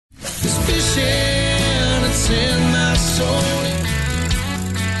'cause fishing, it's in my soul.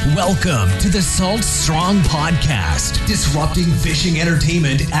 Welcome to the Salt Strong Podcast, disrupting fishing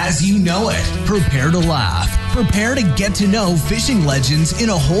entertainment as you know it. Prepare to laugh. Prepare to get to know fishing legends in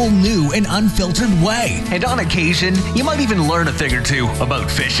a whole new and unfiltered way. And on occasion, you might even learn a thing or two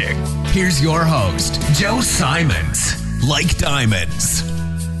about fishing. Here's your host, Joe Simons. Like diamonds.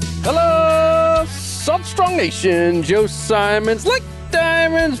 Hello, Salt Strong Nation. Joe Simons, like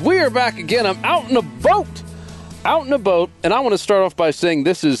diamonds. We are back again. I'm out in a boat. And I want to start off by saying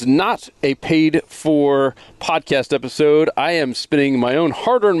this is not a paid-for podcast episode. I am spending my own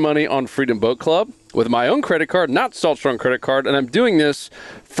hard-earned money on Freedom Boat Club with my own credit card, not Salt Strong credit card, and I'm doing this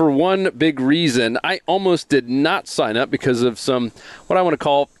for one big reason. I almost did not sign up because of some, what I want to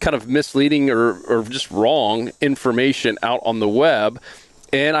call kind of misleading or just wrong information out on the web.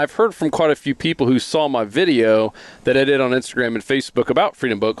 And I've heard from quite a few people who saw my video that I did on Instagram and Facebook about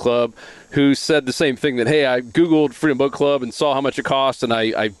Freedom Boat Club who said the same thing, that, hey, I Googled Freedom Boat Club and saw how much it cost, and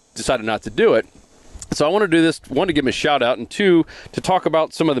I decided not to do it. So I want to do this, one, to give them a shout out, and two, to talk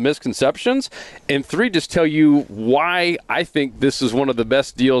about some of the misconceptions, and three, just tell you why I think this is one of the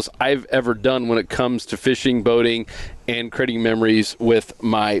best deals I've ever done when it comes to fishing, boating, and creating memories with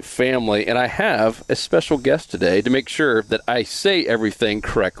my family. And I have a special guest today to make sure that I say everything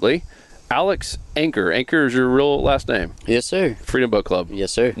correctly. Alex Anchor. Anchor is your real last name? Yes, sir. Freedom Boat Club.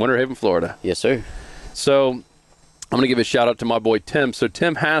 Yes, sir. Winter Haven, Florida. Yes, sir. So I'm going to give a shout out to my boy Tim. So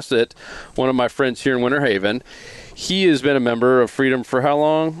Tim Hassett, one of my friends here in Winter Haven, he has been a member of Freedom for how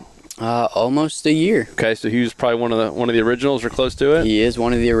long? Almost a year. Okay, so he was probably one of the originals or close to it? He is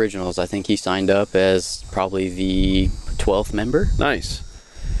one of the originals. I think he signed up as probably the 12th member. Nice.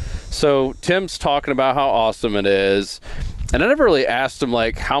 So Tim's talking about how awesome it is. And I never really asked him,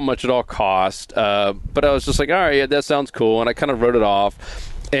 like, how much it all cost. But I was just like, all right, yeah, that sounds cool. And I kind of wrote it off.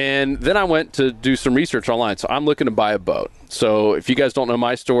 And then I went to do some research online. So I'm looking to buy a boat. So if you guys don't know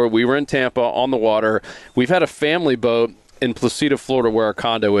my story, we were in Tampa on the water. We've had a family boat in Placida, Florida, where our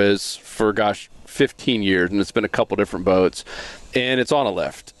condo is for, 15 years. And it's been a couple different boats. And it's on a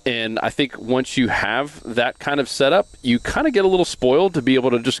lift. And I think once you have that kind of setup, you kind of get a little spoiled to be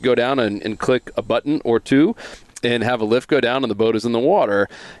able to just go down and click a button or two and have a lift go down and the boat is in the water.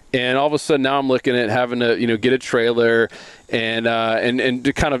 And all of a sudden now I'm looking at having to, get a trailer and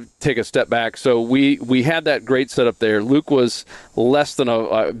to kind of take a step back. So we had that great setup there. Luke was less than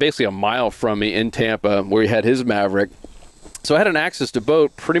basically a mile from me in Tampa where he had his Maverick. So I had an access to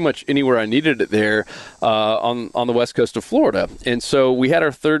boat pretty much anywhere I needed it there on the west coast of Florida. And so we had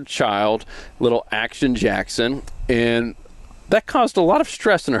our third child, little Action Jackson, and that caused a lot of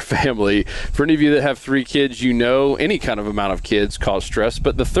stress in our family. For any of you that have 3 kids, any kind of amount of kids cause stress,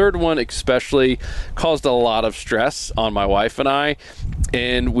 but the third one especially caused a lot of stress on my wife and I,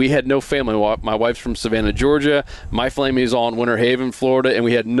 and we had no family. My wife's from Savannah, Georgia. My family is all in Winter Haven, Florida, and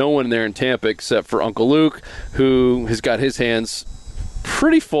we had no one there in Tampa except for Uncle Luke, who has got his hands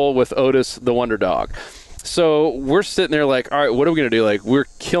pretty full with Otis, the Wonder Dog. So we're sitting there like, all right, what are we going to do? Like, we're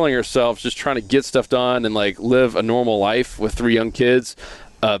killing ourselves just trying to get stuff done and, like, live a normal life with 3 young kids,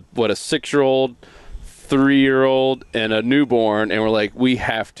 a 6-year-old, 3-year-old, and a newborn. And we're like, we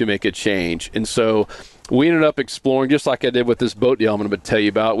have to make a change. And so we ended up exploring, just like I did with this boat deal I'm going to tell you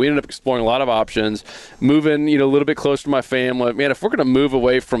about. We ended up exploring a lot of options, moving, a little bit closer to my family. Man, if we're going to move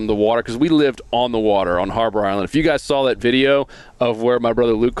away from the water, because we lived on the water on Harbor Island. If you guys saw that video of where my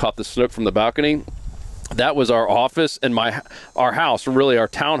brother Luke caught the snook from the balcony, that was our office, and our house, really our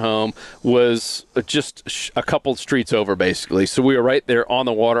townhome, was just a couple streets over, basically. So we were right there on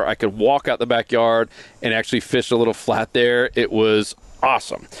the water. I could walk out the backyard and actually fish a little flat there. It was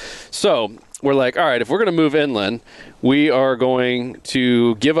awesome. So we're like, all right, if we're going to move inland, we are going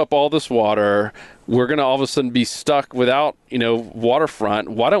to give up all this water. We're going to all of a sudden be stuck without, waterfront.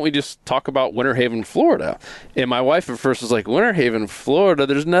 Why don't we just talk about Winter Haven, Florida? And my wife at first was like, Winter Haven, Florida,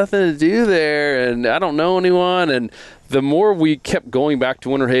 there's nothing to do there, and I don't know anyone. And the more we kept going back to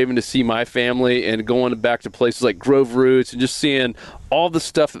Winter Haven to see my family and going back to places like Grove Roots and just seeing all the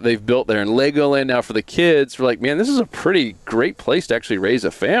stuff that they've built there and Legoland now for the kids, we're like, man, this is a pretty great place to actually raise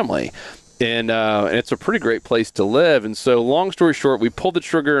a family. And it's a pretty great place to live. And so long story short, we pulled the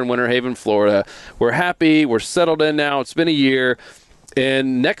trigger in Winter Haven, Florida. We're happy. We're settled in now. It's been a year.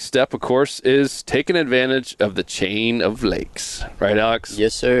 And next step, of course, is taking advantage of the chain of lakes. Right, Alex?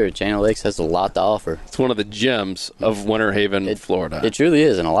 Yes, sir. Chain of lakes has a lot to offer. It's one of the gems of Winter Haven, Florida. It truly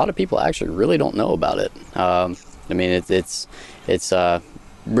is. And a lot of people actually really don't know about it. It's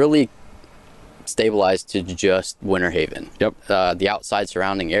really stabilized to just Winter Haven. Yep. The outside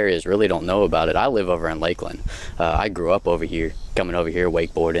surrounding areas really don't know about it. I live over in Lakeland. I grew up over here, coming over here,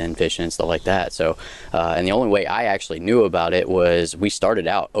 wakeboarding, fishing, and stuff like that. So, and the only way I actually knew about it was we started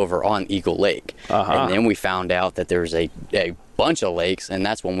out over on Eagle Lake. And then we found out that there was a bunch of lakes, and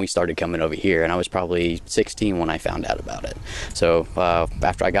that's when we started coming over here. And I was probably 16 when I found out about it. So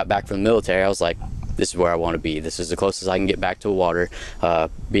after I got back from the military, I was like, this is where I want to be. This is the closest I can get back to the water,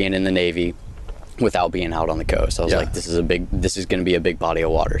 being in the Navy without being out on the coast. I was like, this is going to be a big body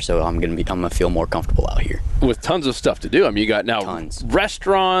of water, so I'm going to feel more comfortable out here with tons of stuff to do. I mean, you got now tons.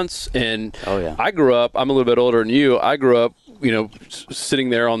 Restaurants, and I grew up, I'm a little bit older than you, I grew up, you know,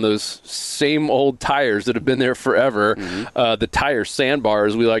 sitting there on those same old tires that have been there forever, the tire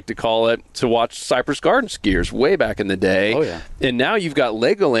sandbars, we like to call it, to watch Cypress Garden skiers way back in the day. And now you've got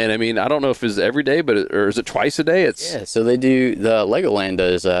Legoland. I mean, I don't know if it's every day, or is it twice a day? So they do, the Legoland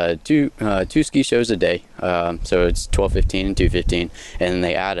does two ski shows a day. So it's 12:15 and 2:15, and then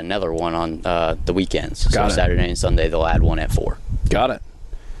they add another one on the weekends. So Saturday and Sunday they'll add one at 4. Got it.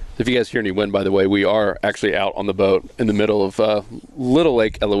 If you guys hear any wind, by the way, we are actually out on the boat in the middle of Little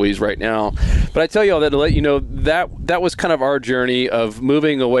Lake Eloise right now. But I tell you all that to let you know that was kind of our journey of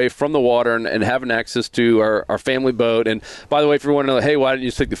moving away from the water and having access to our family boat. And by the way, if you're wondering, hey, why didn't you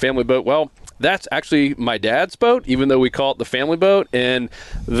just take the family boat? Well, that's actually my dad's boat, even though we call it the family boat. And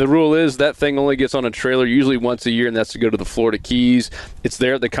the rule is that thing only gets on a trailer usually once a year, and that's to go to the Florida Keys. It's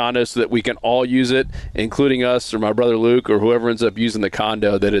there at the condo so that we can all use it, including us or my brother Luke or whoever ends up using the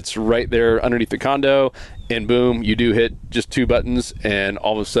condo, that it's right there underneath the condo, and boom, you do hit just 2 buttons, and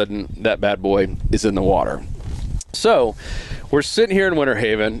all of a sudden that bad boy is in the water. So we're sitting here in Winter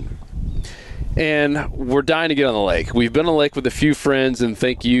Haven, and we're dying to get on the lake. We've been on the lake with a few friends, and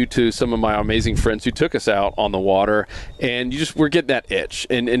thank you to some of my amazing friends who took us out on the water. And we're getting that itch.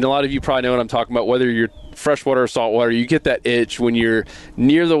 And a lot of you probably know what I'm talking about, whether you're freshwater or saltwater, you get that itch when you're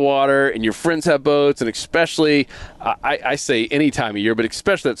near the water and your friends have boats. And especially, I say any time of year, but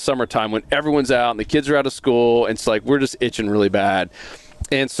especially at summertime when everyone's out and the kids are out of school, and it's like we're just itching really bad.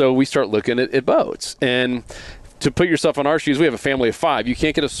 And so we start looking at boats. And to put yourself on our shoes, we have a family of 5. You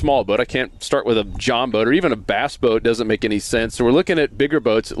can't get a small boat. I can't start with a John boat, or even a bass boat doesn't make any sense. So we're looking at bigger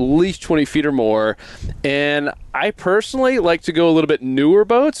boats, at least 20 feet or more. And I personally like to go a little bit newer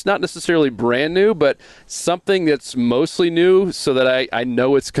boats, not necessarily brand new, but something that's mostly new so that I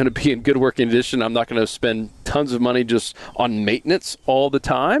know it's going to be in good working condition. I'm not going to spend tons of money just on maintenance all the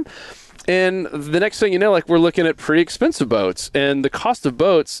time. And the next thing you know, like, we're looking at pretty expensive boats, and the cost of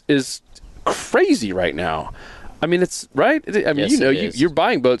boats is crazy right now. I mean, it's right. I mean, yes, you're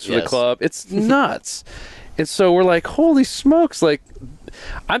buying boats for the club. It's nuts. And so we're like, holy smokes. Like,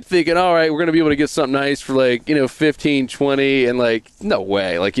 I'm thinking, all right, we're going to be able to get something nice for 15, 20. And like, no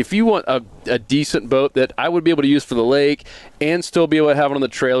way. Like, if you want a decent boat that I would be able to use for the lake and still be able to have it on the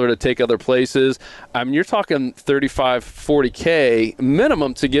trailer to take other places, I mean, you're talking 35, 40K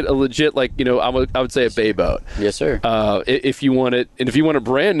minimum to get a legit, I would say a bay boat. Yes, sir. If you want it, and if you want it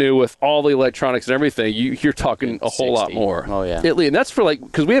brand new with all the electronics and everything, you're talking a whole lot more. Oh, yeah. And that's for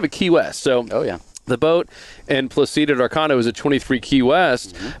because we have a Key West. So oh, yeah. The boat and Placida at our condo was a 23 Key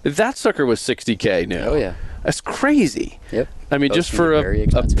West. That sucker was 60K new. Oh, yeah. That's crazy. Yep. I mean, just for a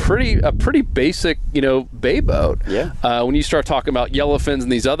pretty basic, bay boat. Yeah. When you start talking about yellowfins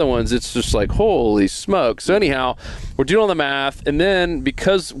and these other ones, it's just like, holy smoke. So anyhow, we're doing all the math, and then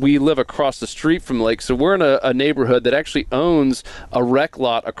because we live across the street from the lake, so we're in a neighborhood that actually owns a rec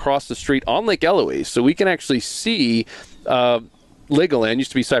lot across the street on Lake Eloise, so we can actually see Legoland,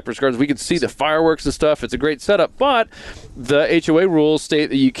 used to be Cypress Gardens. We could see the fireworks and stuff. It's a great setup, but the HOA rules state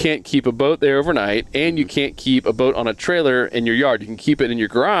that you can't keep a boat there overnight, and you can't keep a boat on a trailer in your yard. You can keep it in your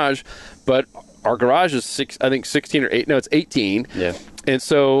garage, but our garage is 16 or 8. No, it's 18. Yeah. And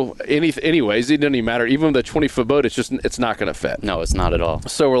so, anyways, it doesn't even matter. Even with a 20-foot boat, it's not going to fit. No, it's not at all.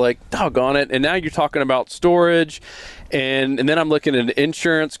 So we're like, doggone it. And now you're talking about storage, and then I'm looking at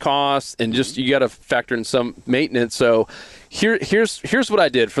insurance costs, and just you got to factor in some maintenance. So here's what I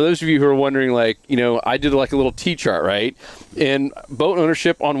did. For those of you who are wondering, I did like a little T-chart, right? And boat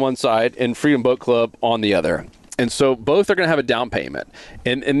ownership on one side and Freedom Boat Club on the other. And so both are going to have a down payment.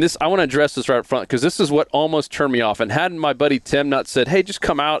 And this, I want to address this right up front, because this is what almost turned me off. And hadn't my buddy Tim not said, hey, just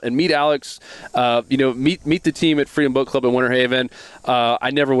come out and meet Alex, meet the team at Freedom Boat Club in Winter Haven, I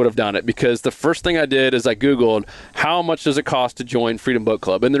never would have done it. Because the first thing I did is I Googled, how much does it cost to join Freedom Boat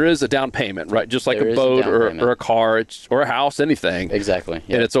Club? And there is a down payment, right? Just like a boat or a car or a house, anything. Exactly.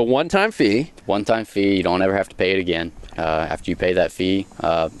 Yeah. And it's a one-time fee. One-time fee. You don't ever have to pay it again after you pay that fee,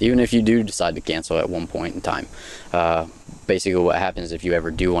 even if you do decide to cancel at one point in time. basically what happens if you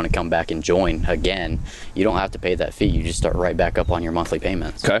ever do want to come back and join again, you don't have to pay that fee. You just start right back up on your monthly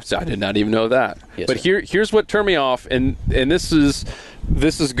payments. Okay, so I did not even know that. Yes, but sir. here's what turned me off, and this is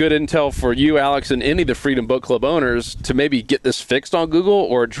good intel for you, Alex, and any of the Freedom Boat Club owners to maybe get this fixed on Google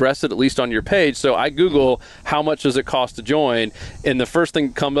or address it at least on your page. So I Google how much does it cost to join, and the first thing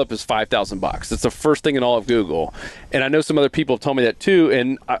that comes up is $5,000. It's the first thing in all of Google. And I know some other people have told me that too,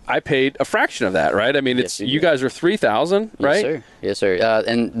 and I paid a fraction of that, right? I mean, it's you guys are $3,000, right? Yes, sir. Yes, sir.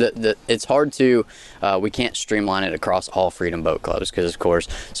 And it's hard to, we can't streamline it across all Freedom Boat Clubs because, of course,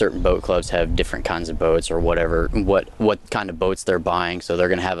 certain boat clubs have different kinds of boats or whatever, what kind of boats they're buying. So they're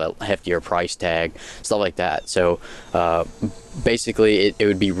going to have a heftier price tag, stuff like that. So basically, it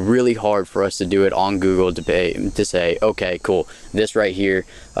would be really hard for us to do it on Google to say, okay, cool, this right here,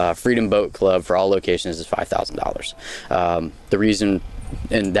 Freedom Boat Club for all locations is $5,000. The reason,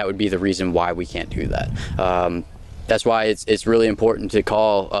 and that would be the reason why we can't do that. That's why it's really important to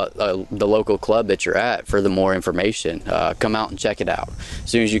call the local club that you're at for the more information. Come out and check it out. As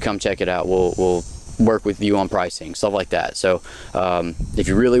soon as you come check it out, we'll work with you on pricing, stuff like that. So if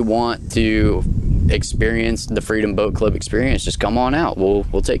you really want to experience the Freedom Boat Club experience, just come on out. We'll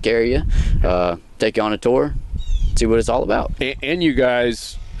take care of you, take you on a tour, see what it's all about. And you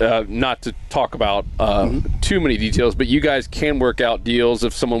guys, not to talk about too many details, but you guys can work out deals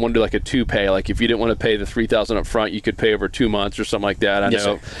if someone wanted to do like a two-pay. Like if you didn't want to pay the $3,000 up front, you could pay over 2 months or something like that. I know,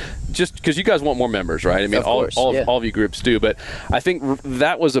 sir. Just because you guys want more members, right? I mean, all of you groups do, but I think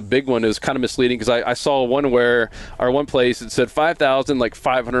that was a big one. It was kind of misleading because I saw one place it said $5,000, like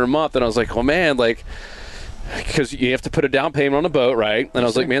 $500 a month, and I was like, oh man, like, because you have to put a down payment on a boat, right? And I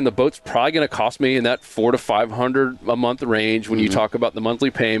was like, man, the boat's probably going to cost me in that $400 to $500 a month range when you talk about the monthly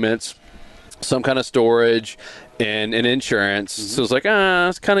payments, some kind of storage, and insurance. So it's like,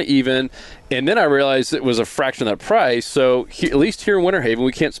 it's kind of even. And then I realized it was a fraction of that price. So at least here in Winter Haven,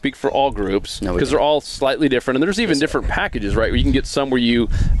 we can't speak for all groups because they're all slightly different. And there's even different packages, right? Where you can get some where you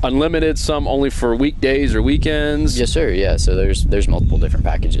unlimited, some only for weekdays or weekends. Yes, sir. Yeah. So there's multiple different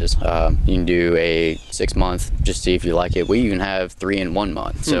packages. You can do a 6 month, just see if you like it. We even have 3 in 1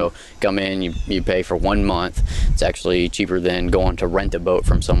 month. So come in, you pay for 1 month. It's actually cheaper than going to rent a boat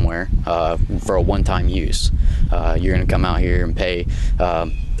from somewhere for a one-time use. You're going to come out here and pay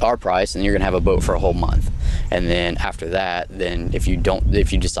our price, and you're gonna have a boat for a whole month. And then after that, then if you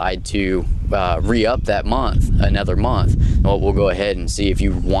decide to re-up that month, another month, well, we'll go ahead and see if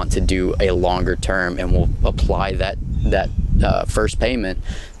you want to do a longer term, and we'll apply that first payment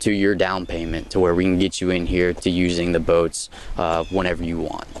to your down payment to where we can get you in here to using the boats whenever you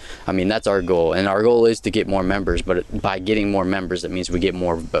want. I mean, that's our goal, and our goal is to get more members, but by getting more members, that means we get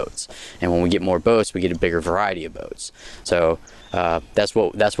more boats, and when we get more boats, we get a bigger variety of boats. So that's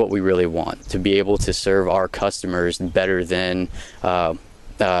what we really want, to be able to serve our customers better than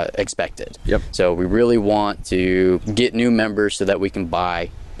expected. Yep. So we really want to get new members so that we can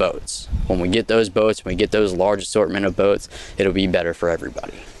buy boats. When we get those boats, when we get those large assortment of boats, it'll be better for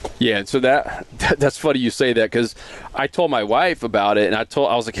everybody. Yeah, and so that's funny you say that, because I told my wife about it, and I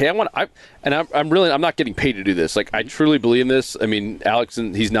was like, hey, I'm not getting paid to do this. Like, I truly believe in this. I mean, Alex,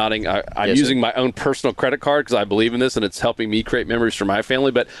 and he's nodding. I'm using my own personal credit card because I believe in this, and it's helping me create memories for my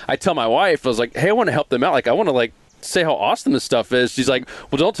family. But I tell my wife, I was like, hey, I want to help them out. Like, I want to say how awesome this stuff is. She's like,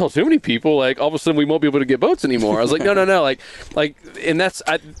 well, don't tell too many people. Like, all of a sudden we won't be able to get boats anymore. I was like, no. Like, and that's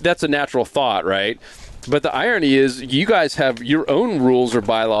a natural thought, right? But the irony is, you guys have your own rules or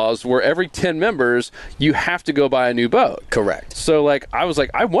bylaws where every 10 members, you have to go buy a new boat. Correct. So, like, I was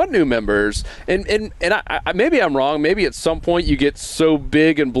like, I want new members, and I maybe I'm wrong. Maybe at some point you get so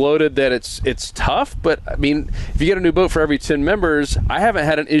big and bloated that it's tough. But I mean, if you get a new boat for every 10 members, I haven't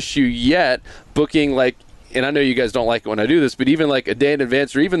had an issue yet booking, like. And I know you guys don't like it when I do this, but even like a day in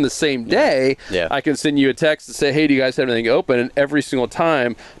advance or even the same day, I can send you a text and say, hey, do you guys have anything open? And every single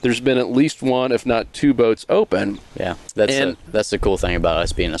time, there's been at least 1, if not 2 boats open. Yeah, that's the cool thing about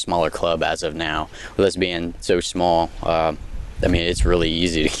us being a smaller club as of now. With us being so small, I mean, it's really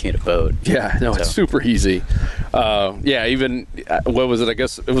easy to get a boat. Yeah, no, it's super easy. Even, what was it? I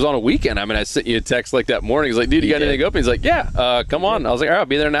guess it was on a weekend. I mean, I sent you a text like that morning. He's like, dude, you got anything open? He's like, yeah, come on. I was like, all right, I'll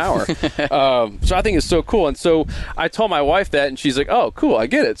be there in an hour. So I think it's so cool. And so I told my wife that, and she's like, oh, cool, I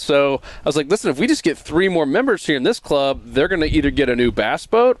get it. So I was like, listen, if we just get 3 more members here in this club, they're going to either get a new bass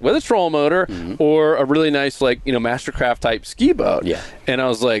boat with a trolling motor or a really nice, like, Mastercraft type ski boat. Yeah. And I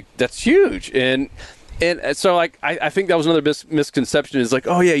was like, that's huge. And so, like, I think that was another misconception is like,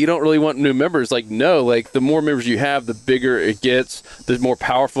 oh, yeah, you don't really want new members. Like, no, like, the more members you have, the bigger it gets, the more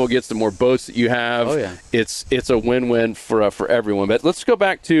powerful it gets, the more boats that you have. Oh, yeah. It's a win-win for everyone. But let's go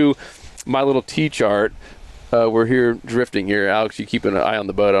back to my little T chart. we're here drifting here. Alex, you keep an eye on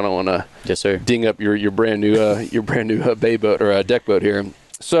the boat. I don't want to Yes, sir. ding up your brand new bay boat or deck boat here.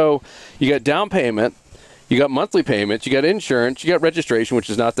 So you got down payment, you got monthly payments, you got insurance, you got registration, which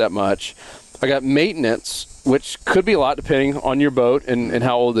is not that much. I got maintenance, which could be a lot depending on your boat and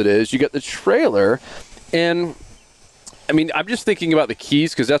how old it is. You got the trailer, and I mean, I'm just thinking about the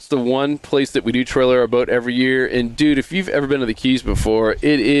Keys because that's the one place that we do trailer our boat every year. And dude, if you've ever been to the Keys before, it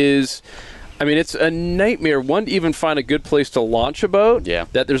is, I mean, it's a nightmare. One, to even find a good place to launch a boat. Yeah.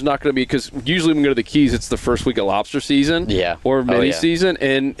 That there's not going to be, because usually when we go to the Keys, it's the first week of lobster season. Yeah. Or mini season.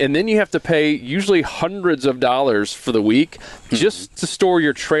 And then you have to pay usually hundreds of dollars for the week just to store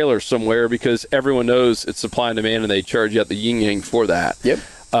your trailer somewhere because everyone knows it's supply and demand and they charge you at the yin-yang for that. Yep.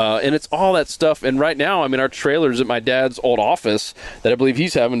 And it's all that stuff. And right now, I mean, our trailer's at my dad's old office that I believe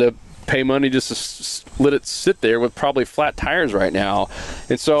he's having to pay money just to let it sit there with probably flat tires right now.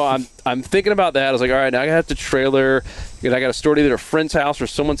 And so I'm thinking about that. I was like, all right, now I have to trailer. I got to store it either at a friend's house or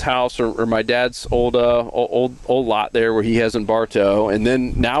someone's house or my dad's old lot there where he has in Bartow. And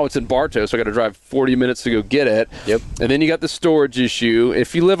then now it's in Bartow, so I got to drive 40 minutes to go get it. Yep. And then you got the storage issue.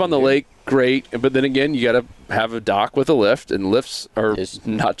 If you live on the lake, great. But then again, you got to have a dock with a lift, and lifts are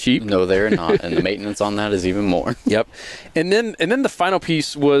not cheap. No, they're not. And the maintenance on that is even more. Yep. And then the final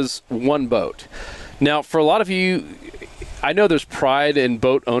piece was one boat. Now, for a lot of you, I know there's pride in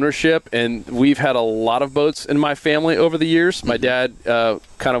boat ownership, and we've had a lot of boats in my family over the years. My dad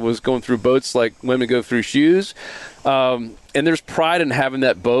kind of was going through boats like women go through shoes. And there's pride in having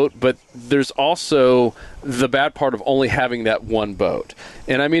that boat, but there's also the bad part of only having that one boat.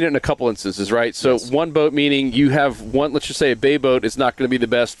 And I mean it in a couple instances, right? So one boat meaning you have one, let's just say a bay boat is not going to be the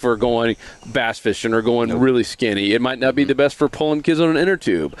best for going bass fishing or going really skinny. It might not be the best for pulling kids on an inner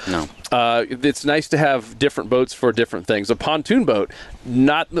tube. No. It's nice to have different boats for different things. A pontoon boat,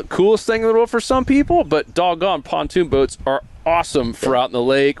 not the coolest thing in the world for some people, but doggone, pontoon boats are awesome for out in the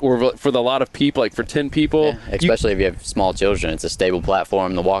lake or for a lot of people, like for 10 people. Yeah, especially if you have small children. It's a stable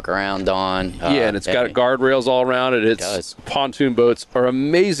platform to walk around on. And it's got guardrails all around it. Pontoon boats are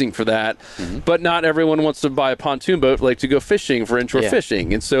amazing for that. But not everyone wants to buy a pontoon boat like to go fishing for inshore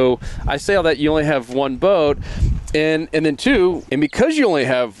fishing. And so I say all that you only have one boat. And then two, and because you only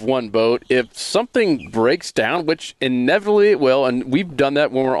have one boat, if something breaks down, which inevitably it will, and we've done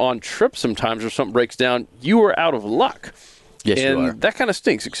that when we're on trips sometimes, or something breaks down, you are out of luck. Yes, and you are. that kind of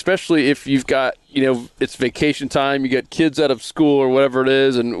stinks, especially if you've got, it's vacation time, you get kids out of school or whatever it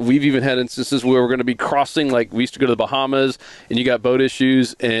is. And we've even had instances where we're going to be crossing, like we used to go to the Bahamas, and you got boat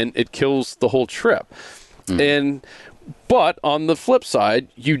issues and it kills the whole trip. But on the flip side,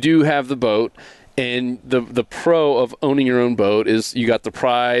 you do have the boat. And the pro of owning your own boat is you got the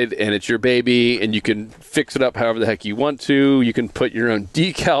pride, and it's your baby, and you can fix it up however the heck you want to. You can put your own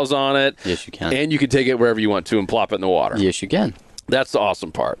decals on it. Yes, you can. And you can take it wherever you want to and plop it in the water. Yes, you can. That's the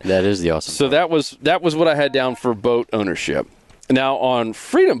awesome part. That is the awesome part. So that was what I had down for boat ownership. Now on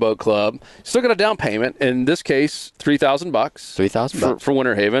Freedom Boat Club, still got a down payment. In this case, $3,000. $3,000 for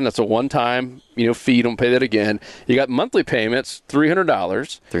Winter Haven. That's a one-time fee. You don't pay that again. You got monthly payments,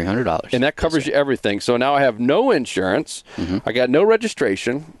 $300. $300, and that covers you everything. So now I have no insurance. I got no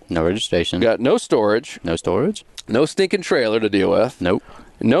registration. No registration. Got no storage. No storage. No stinking trailer to deal with. Nope.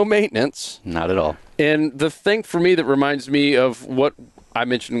 No maintenance. Not at all. And the thing for me that reminds me of what I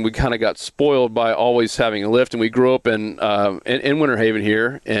mentioned, we kind of got spoiled by always having a lift, and we grew up in Winter Haven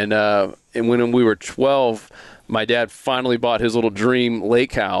here. And when we were 12, my dad finally bought his little dream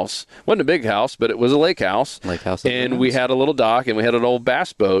lake house. Wasn't a big house, but it was a lake house. And we had a little dock, and we had an old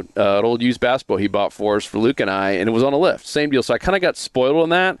bass boat, an old used bass boat he bought for us, for Luke and I, and it was on a lift. Same deal. So I kind of got spoiled on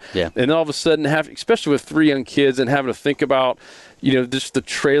that. Yeah. And then all of a sudden, especially with 3 young kids and having to think about just the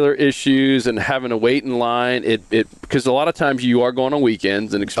trailer issues and having to wait in line, because a lot of times you are going on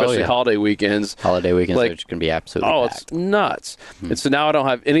weekends, and especially holiday weekends. Holiday weekends, which can be absolutely packed. It's nuts. And so now I don't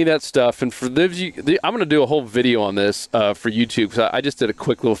have any of that stuff. And for those of you, I'm going to do a whole video on this for YouTube, because I just did a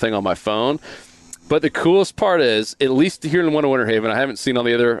quick little thing on my phone. But the coolest part is, at least here in Winter Haven, I haven't seen all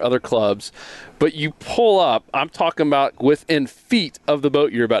the other clubs, but you pull up, I'm talking about within feet of the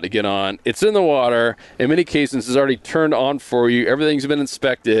boat you're about to get on. It's in the water. In many cases, it's already turned on for you. Everything's been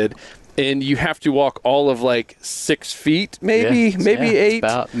inspected. And you have to walk all of 6 feet, maybe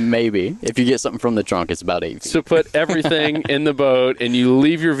 8. Maybe. If you get something from the trunk, it's about 8 feet. So put everything in the boat, and you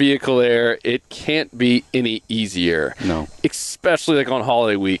leave your vehicle there. It can't be any easier. No. Especially on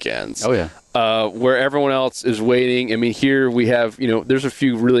holiday weekends. Oh, yeah. Where everyone else is waiting. I mean, here we have, there's a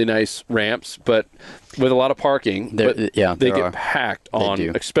few really nice ramps, but with a lot of parking. They get packed on,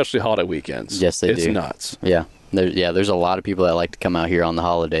 especially holiday weekends. Yes, they do. It's nuts. Yeah. There's a lot of people that like to come out here on the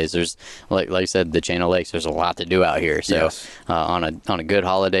holidays. There's like I said, the chain of lakes. There's a lot to do out here. So Yes. on a good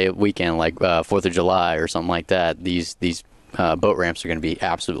holiday weekend like 4th of July or something like that, these boat ramps are going to be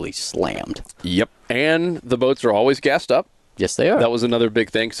absolutely slammed. Yep. And the boats are always gassed up. Yes, they are. That was another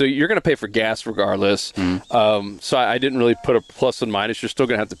big thing. So you're going to pay for gas regardless. So I didn't really put a plus and minus. You're still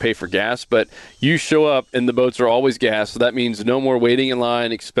going to have to pay for gas, but you show up and the boats are always gassed. So that means no more waiting in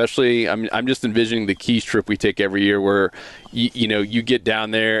line, especially I'm just envisioning the Keys trip we take every year where, you get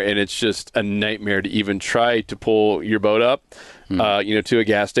down there and it's just a nightmare to even try to pull your boat up, to a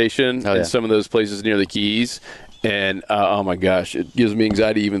gas station in some of those places near the Keys. And, oh my gosh, it gives me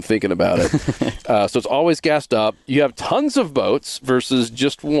anxiety even thinking about it. So it's always gassed up. You have tons of boats versus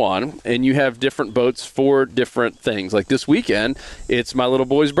just one, and you have different boats for different things. Like this weekend, it's my little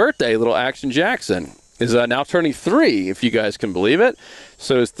boy's birthday. Little Action Jackson is now turning 3, if you guys can believe it.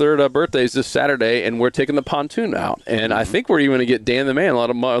 So his 3rd birthday is this Saturday, and we're taking the pontoon out. And I think we're even going to get Dan the Man,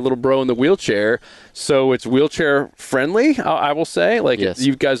 a little bro in the wheelchair. So it's wheelchair friendly, I will say. Like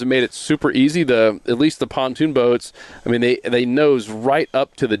you guys have made it super easy. At least the pontoon boats, they nose right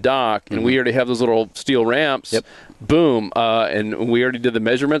up to the dock, and we already have those little steel ramps. Yep. Boom. And we already did the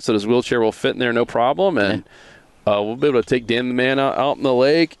measurements, so his wheelchair will fit in there no problem. And we'll be able to take Dan the Man out in the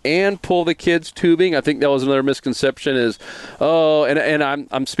lake and pull the kids tubing. I think that was another misconception and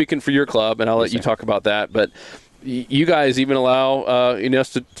I'm speaking for your club, and I'll let you talk about that. But you guys even allow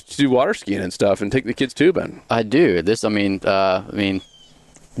us to do water skiing and stuff and take the kids tubing. I do.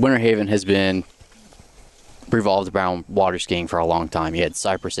 Winter Haven has been revolved around water skiing for a long time. You had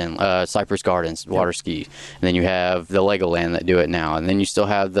Cypress Gardens water ski, and then you have the Legoland that do it now, and then you still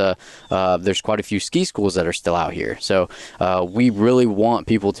have there's quite a few ski schools that are still out here. So we really want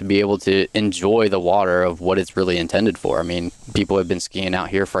people to be able to enjoy the water of what it's really intended for. People have been skiing out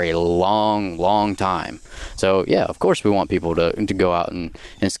here for a long time. So yeah, of course we want people to go out and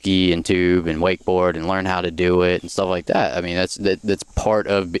ski and tube and wakeboard and learn how to do it and stuff like that. That's part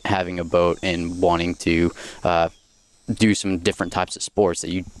of having a boat and wanting to do some different types of sports that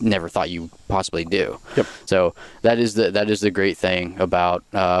you never thought you possibly do. Yep. So that is the great thing about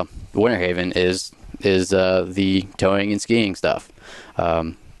Winter Haven is the towing and skiing stuff.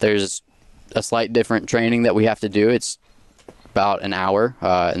 There's a slight different training that we have to do. It's about an hour,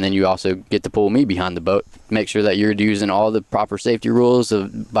 and then you also get to pull me behind the boat, make sure that you're using all the proper safety rules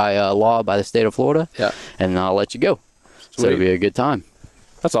by law by the state of Florida. Yeah. And I'll let you go. Sweet. So it'll be a good time.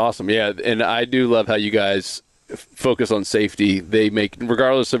 That's awesome. Yeah, and I do love how you guys focus on safety. They make,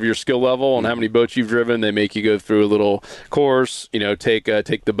 regardless of your skill level and how many boats you've driven, they make you go through a little course, take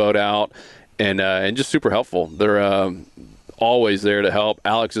the boat out, and just super helpful. They're always there to help.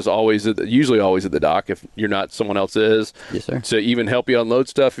 Alex is usually always at the dock if you're not, someone else is. Yes, sir. To even help you unload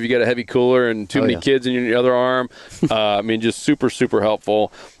stuff if you got a heavy cooler and too many kids in your other arm. Just super, super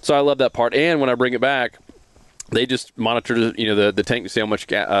helpful. So I love that part. And when I bring it back, they just monitor, the tank to see how much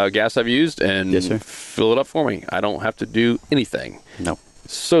gas I've used and fill it up for me. I don't have to do anything. No.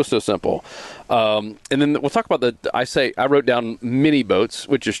 So simple. And then we'll talk about I wrote down mini boats,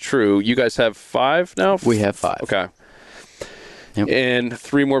 which is true. You guys have 5 now? We have 5. Okay. Yep. And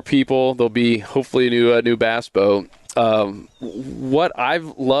 3 more people. There'll be hopefully a new bass boat. What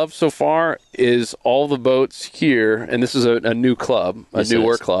I've loved so far is all the boats here, and this is a new club,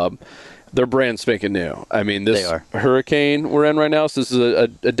 newer club. They're brand spanking new. This Hurricane we're in right now, so this is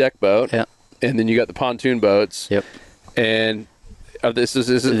a deck boat. Yeah. And then you got the pontoon boats. Yep. And this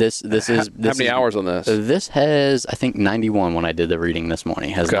is how many hours on this? This has, I think, 91 when I did the reading this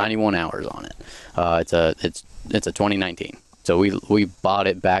morning. It has 91 hours on it. It's a 2019. So we bought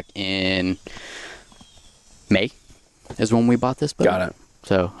it back in May is when we bought this boat. Got it.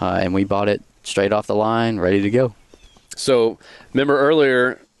 So and we bought it straight off the line, ready to go. So remember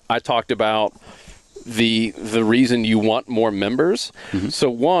earlier I talked about the reason you want more members. Mm-hmm.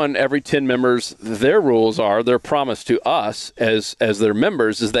 So every 10 members, their promise to us as their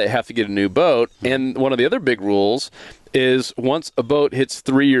members is they have to get a new boat. Mm-hmm. And one of the other big rules is once a boat hits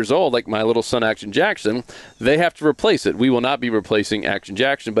 3 years old, like my little son Action Jackson, they have to replace it. We will not be replacing Action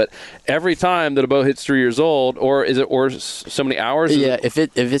Jackson, but every time that a boat hits 3 years old, or so many hours? Yeah, if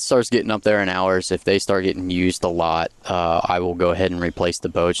it starts getting up there in hours, if they start getting used a lot, I will go ahead and replace the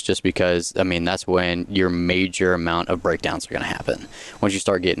boats, just because that's when your major amount of breakdowns are going to happen. Once you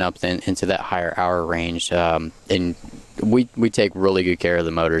start getting up into that higher hour range, and we take really good care of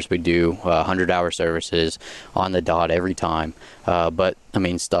the motors. We do 100-hour services on the dot every time. But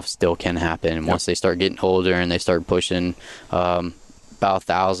stuff still can happen. And once they start getting older and they start pushing about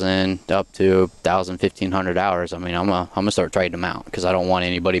 1,000 up to 1,000, 1,500 hours. I mean, I'm gonna start trading them out because I don't want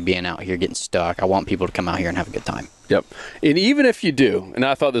anybody being out here getting stuck. I want people to come out here and have a good time. Yep. And even if you do, and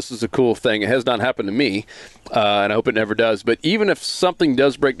I thought this was a cool thing, it has not happened to me, and I hope it never does, but even if something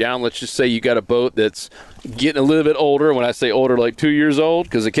does break down, let's just say you got a boat that's getting a little bit older. When I say older, like 2 years old,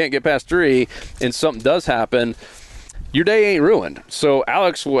 because it can't get past 3, and something does happen, your day ain't ruined. So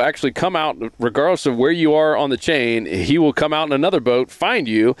Alex will actually come out, regardless of where you are on the chain, he will come out in another boat, find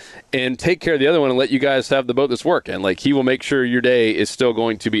you, and take care of the other one and let you guys have the boat that's working. Like, he will make sure your day is still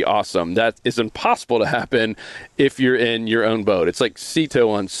going to be awesome. That is impossible to happen if you're in your own boat. It's like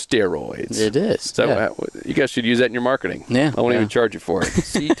Ceto on steroids. It is. So you guys should use that in your marketing. Yeah. I won't even charge you for it.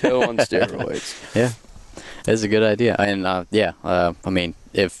 Ceto on steroids. Yeah. That's a good idea. And I mean,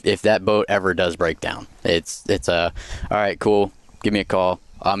 if that boat ever does break down, it's all right, cool, give me a call,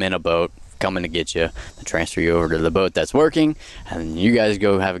 I'm in a boat coming to get you, I'll transfer you over to the boat that's working, and you guys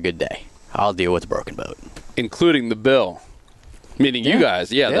go have a good day. I'll deal with the broken boat, including the bill, meaning you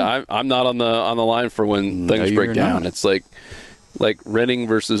guys. I'm not on the line for when things break down. Not. It's like renting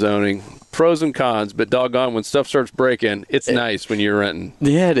versus owning, pros and cons, but doggone, when stuff starts breaking, it's nice when you're renting.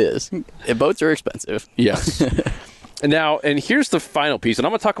 Yeah, it is. Boats are expensive. Yes. And here's the final piece, and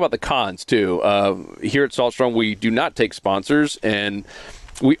I'm going to talk about the cons too. Here at Saltstrong, we do not take sponsors, and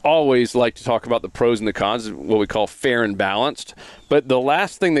we always like to talk about the pros and the cons, what we call fair and balanced. But the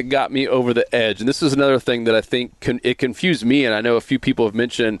last thing that got me over the edge, and this is another thing that I think it confused me, and I know a few people have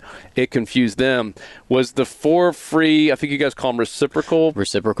mentioned it confused them, was the 4 free, I think you guys call them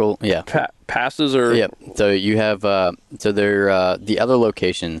reciprocal, yeah, passes, or yep. So you have so they're the other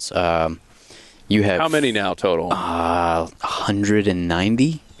locations. You have how many now total?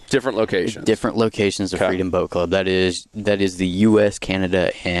 190. Different locations of Freedom Boat Club. That is the U.S.,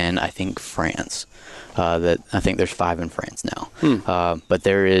 Canada, and I think France. I think there's 5 in France now. But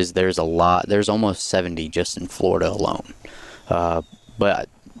there's a lot. There's almost 70 just in Florida alone. But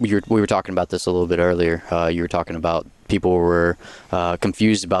we were talking about this a little bit earlier. You were talking about people were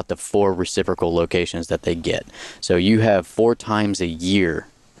confused about the 4 reciprocal locations that they get. So you have 4 times a year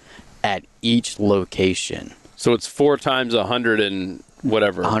at each location. So it's 4 times 100 and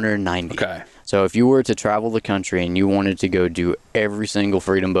whatever. 190. Okay. So if you were to travel the country and you wanted to go do every single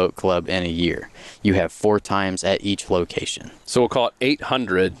Freedom Boat Club in a year, you have 4 times at each location. So we'll call it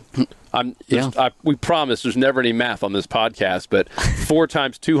 800. We promise there's never any math on this podcast, but 4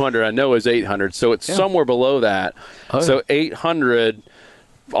 times 200 I know is 800. So it's somewhere below that. So 800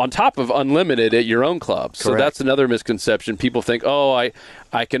 on top of unlimited at your own club. So that's another misconception. People think, I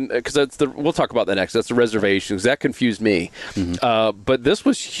can, because we'll talk about that next. That's the reservations. That confused me. But this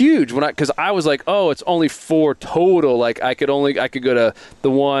was huge because I was like, it's only 4 total. Like I could go to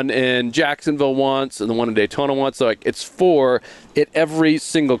the one in Jacksonville once and the one in Daytona once. So like it's 4 at every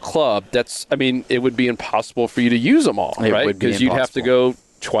single club. It would be impossible for you to use them all, right? Because you'd have to go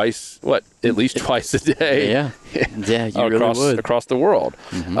twice, at least twice a day. Yeah, you really would. Across the world.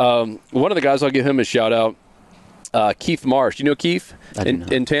 One of the guys, I'll give him a shout out, Keith Marsh. You know Keith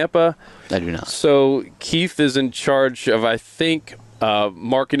in Tampa? I do not. So Keith is in charge of, I think,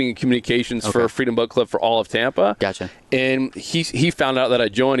 marketing and communications for Freedom Boat Club for all of Tampa. Gotcha. And he found out that I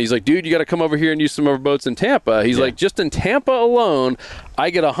joined. He's like, dude, you got to come over here and use some of our boats in Tampa. He's like, just in Tampa alone, I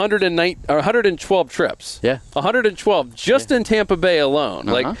get 112 trips. Yeah. 112 just in Tampa Bay alone.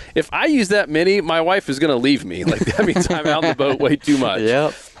 Like, if I use that many, my wife is going to leave me. Like, that means I'm out on the boat way too much.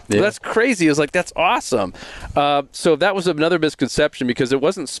 Yep. Yeah. That's crazy. I was like, that's awesome. So that was another misconception because it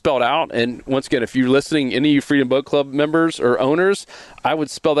wasn't spelled out. And once again, if you're listening, any of you Freedom Boat Club members or owners, I would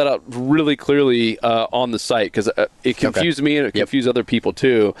spell that out really clearly on the site because it confused me and it confused other people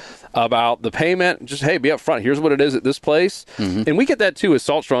too about the payment. Just, hey, be up front. Here's what it is at this place. And we get that too with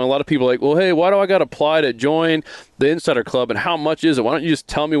Saltstrong. A lot of people are like, well, hey, why do I got to apply to join the Insider Club and how much is it? Why don't you just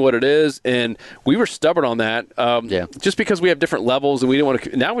tell me what it is? And we were stubborn on that just because we have different levels and we didn't want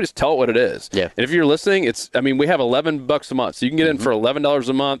to. Now we just tell it what it is. Yeah. And if you're listening, we have $11 a month. So you can get in for $11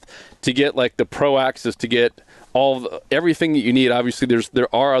 a month to get like the pro access to get everything that you need. Obviously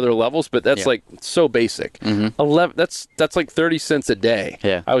there are other levels, but that's like so basic. 11 that's like 30 cents a day.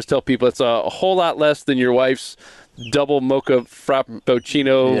 I always tell people it's a whole lot less than your wife's double mocha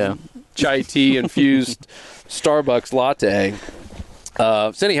frappuccino chai tea infused Starbucks latte.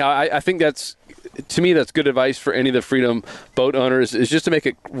 So anyhow, I think that's, to me, that's good advice for any of the Freedom boat owners, is just to make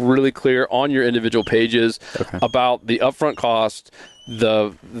it really clear on your individual pages about the upfront cost,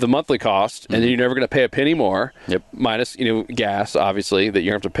 the monthly cost, and then you're never going to pay a penny more, minus gas, obviously, that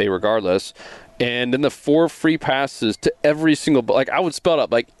you have to pay regardless. and then the 4 free passes to every single boat. Like, I would spell it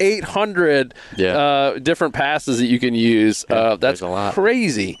up, like 800 different passes that you can use. That's a lot.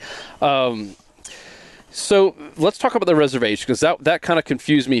 Crazy. So let's talk about the reservation, because that kind of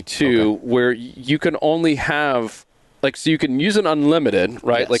confused me too, where you can only have, like, so you can use an unlimited,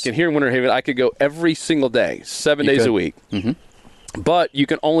 right? Yes. Like in here in Winter Haven, I could go every single day, 7 days a week. Mm-hmm. But you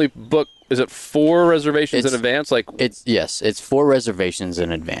can only book, is it 4 reservations in advance? Like, it's 4 reservations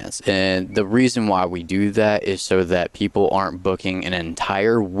in advance. And the reason why we do that is so that people aren't booking an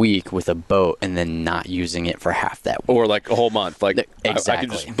entire week with a boat and then not using it for half that week. Or like a whole month. Like, exactly. I can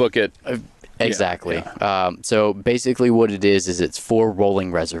just book it. Exactly. Yeah. So basically what it is it's 4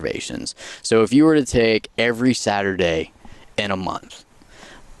 rolling reservations. So if you were to take every Saturday in a month,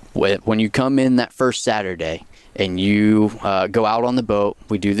 when you come in that first Saturday and you go out on the boat,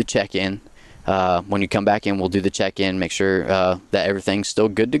 we do the check-in. When you come back in, we'll do the check-in, make sure that everything's still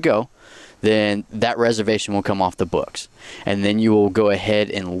good to go. Then that reservation will come off the books. And then you will go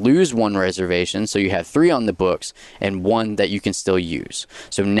ahead and lose 1 reservation. So you have 3 on the books and 1 that you can still use.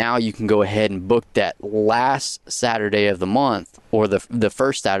 So now you can go ahead and book that last Saturday of the month or the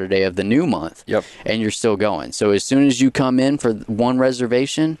first Saturday of the new month. Yep. And you're still going. So as soon as you come in for 1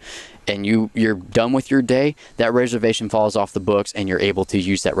 reservation and you're done with your day, that reservation falls off the books and you're able to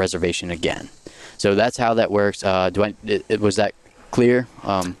use that reservation again. So that's how that works. Was that clear?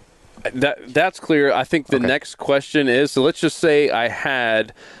 That's clear. I think the next question is, so let's just say I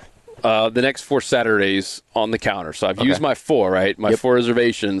had the next 4 Saturdays on the counter. So I've used my 4, right? My 4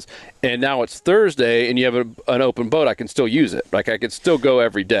 reservations. And now it's Thursday and you have an open boat, I can still use it. Like, I could still go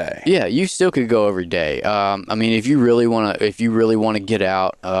every day. Yeah, you still could go every day. I mean, if you really want to get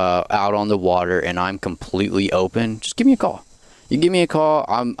out on the water and I'm completely open, just give me a call. You give me a call,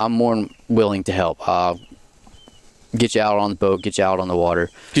 I'm more than willing to help. Get you out on the boat, get you out on the water.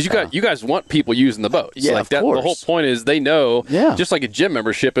 Because you guys want people using the boats. Yeah, like of course. The whole point is they know, just like a gym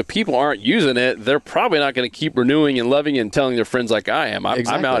membership, if people aren't using it, they're probably not going to keep renewing and loving it and telling their friends like I am.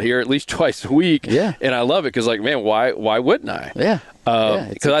 I'm out here at least twice a week, and I love it because, like, man, why wouldn't I? Yeah.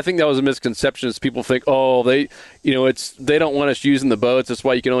 Because I think that was a misconception is people think, they don't want us using the boats. That's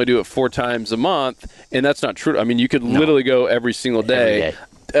why you can only do it 4 times a month, and that's not true. I mean, you could literally go every single day. Every day.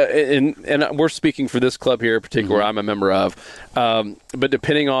 And we're speaking for this club here in particular, I'm a member of. But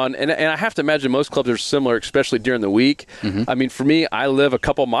depending on, and I have to imagine most clubs are similar, especially during the week. I mean, for me, I live a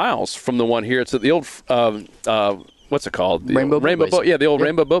couple miles from the one here. It's at the old, what's it called? The Rainbow Boat. Yeah, the old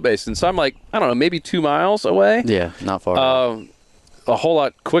Rainbow Boat Basin. So I'm like, I don't know, maybe 2 miles away. Yeah, not far. A whole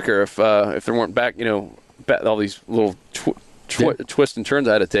lot quicker if there weren't all these little twists and turns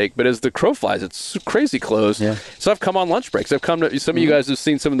I had to take, but as the crow flies, it's crazy close. Yeah. So I've come on lunch breaks. I've come to some of you guys have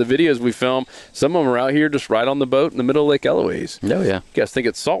seen some of the videos we film. Some of them are out here just right on the boat in the middle of Lake Eloise. Oh yeah, you guys think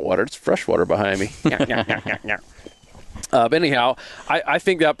it's saltwater? It's freshwater behind me. But anyhow, I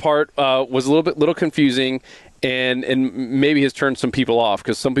think that part was a little confusing. And maybe has turned some people off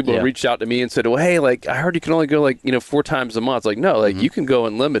because some people have reached out to me and said, well, hey, like, I heard you can only go 4 times a month. Like, no, like you can go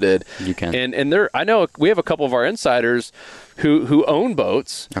unlimited. You can. And I know we have a couple of our insiders who own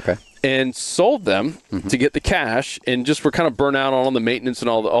boats and sold them to get the cash and just were kind of burnt out on the maintenance and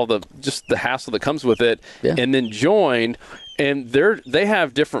all the just the hassle that comes with it, and then joined. And they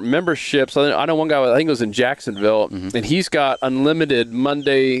have different memberships. I know one guy, I think it was in Jacksonville, and he's got unlimited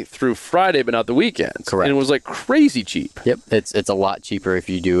Monday through Friday, but not the weekends. Correct. And it was like crazy cheap. Yep, it's a lot cheaper if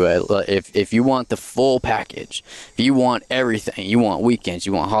you do if you want the full package. If you want everything, you want weekends,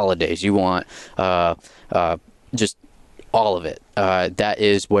 you want holidays, you want just all of it. That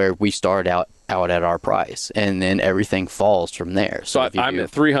is where we start out at our price, and then everything falls from there. So I'm at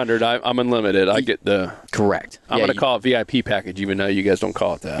 300. I'm unlimited. I get the correct. I'm going to call it VIP package, even though you guys don't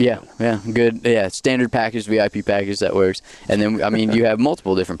call it that. Yeah, good. Yeah, standard package, VIP package, that works. And then I mean, you have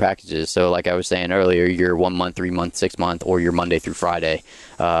multiple different packages. So like I was saying earlier, your 1 month, 3 month, 6 month, or your Monday through Friday.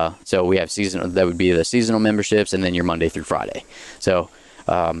 So we have seasonal. That would be the seasonal memberships, and then your Monday through Friday. So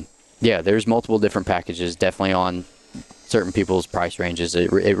there's multiple different packages. Definitely on certain people's price ranges.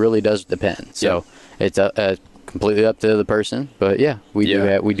 It really does depend. So it's completely up to the person. But we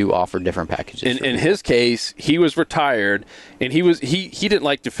do offer different packages. In his case, he was retired, and he didn't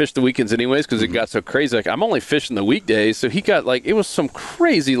like to fish the weekends anyways because it got so crazy. Like, I'm only fishing the weekdays, so he got it was some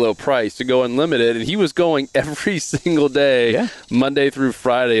crazy low price to go unlimited, and he was going every single day, Monday through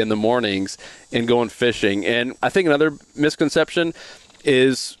Friday in the mornings, and going fishing. And I think another misconception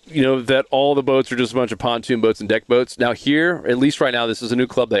is, that all the boats are just a bunch of pontoon boats and deck boats. Now here, at least right now, this is a new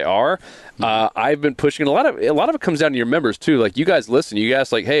club. They are. I've been pushing a lot of it comes down to your members too. Like, you guys listen. You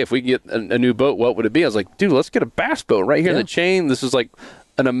guys like, hey, if we can get a new boat, what would it be? I was like, dude, let's get a bass boat right here in the chain. This is like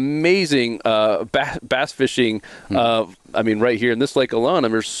an amazing bass fishing. I mean, right here in this lake alone, I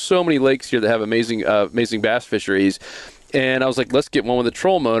mean, there's so many lakes here that have amazing bass fisheries. And I was like, let's get one with a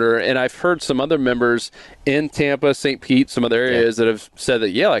troll motor. And I've heard some other members in Tampa, St. Pete, some other areas that have said that,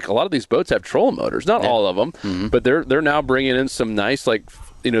 yeah, like a lot of these boats have troll motors. Not all of them, but they're now bringing in some nice, like,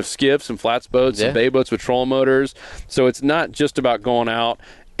 skiffs and flats boats and bay boats with troll motors. So it's not just about going out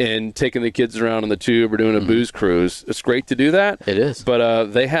and taking the kids around on the tube or doing a booze cruise. It's great to do that. It is.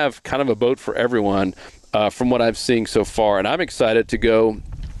 But they have kind of a boat for everyone from what I've seen so far. And I'm excited to go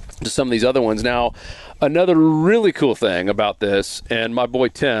to some of these other ones. Now, another really cool thing about this, and my boy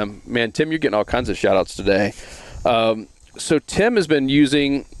Tim, man, Tim, you're getting all kinds of shout outs today. So Tim has been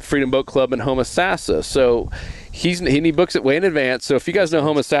using Freedom Boat Club in Homosassa. So he books it way in advance. So if you guys know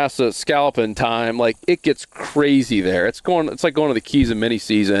Homosassa scalloping time, like it gets crazy there. It's like going to the Keys in mini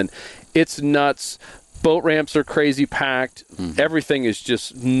season. It's nuts. Boat ramps are crazy packed. Everything is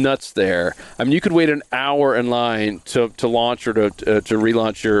just nuts there. I mean, you could wait an hour in line to launch or to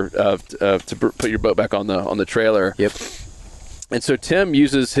relaunch your to put your boat back on the trailer. Yep. And so Tim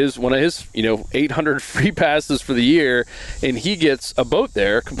uses one of his 800 free passes for the year, and he gets a boat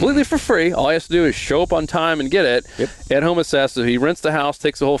there completely for free. All he has to do is show up on time and get it at Homosassa. He rents the house,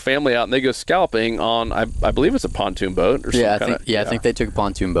 takes the whole family out, and they go scalloping on I believe it's a pontoon boat or something. I think they took a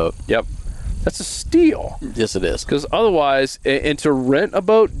pontoon boat. Yep. That's a steal. Yes, it is. Because otherwise, and to rent a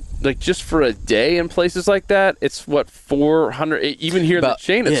boat, like just for a day in places like that, it's what, 400, even here in the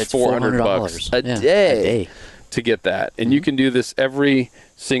chain, it's $400 a day to get that. And you can do this every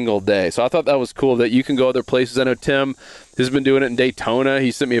single day. So I thought that was cool that you can go other places. I know Tim has been doing it in Daytona.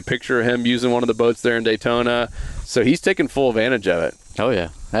 He sent me a picture of him using one of the boats there in Daytona. So he's taking full advantage of it. Oh, yeah.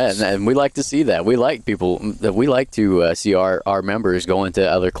 And we like to see that. We like to see our members going to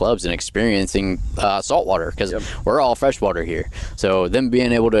other clubs and experiencing saltwater, because we're all freshwater here. So them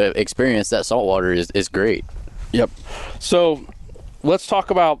being able to experience that saltwater is great. Yep. So let's talk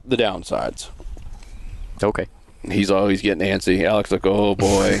about the downsides. Okay. He's always getting antsy. Alex like, oh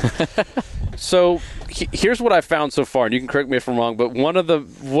boy. So here's what I found so far, and you can correct me if I'm wrong, but one of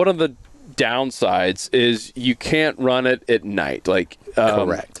the downsides is you can't run it at night. Like,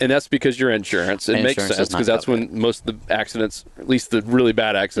 correct. And that's because your insurance. It makes sense, because that's when most of the accidents, at least the really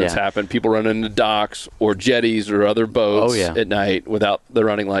bad accidents, happen. People run into docks or jetties or other boats at night without the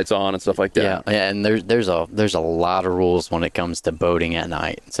running lights on and stuff like that. Yeah, and there's a lot of rules when it comes to boating at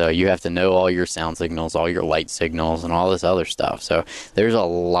night. So you have to know all your sound signals, all your light signals, and all this other stuff. So there's a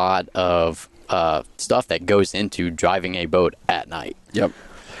lot of stuff that goes into driving a boat at night. Yep.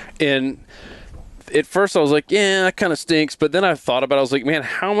 And at first I was like, yeah, that kind of stinks. But then I thought about it. I was like, man,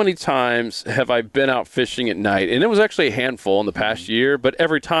 how many times have I been out fishing at night? And it was actually a handful in the past year. But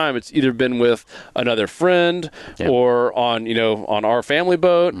every time it's either been with another friend or on our family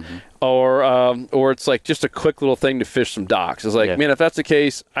boat or it's like just a quick little thing to fish some docks. It's like, man, if that's the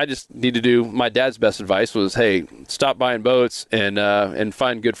case, I just need to do my dad's best advice was, hey, stop buying boats and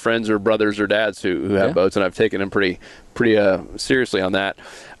find good friends or brothers or dads who have boats. And I've taken them pretty seriously on that.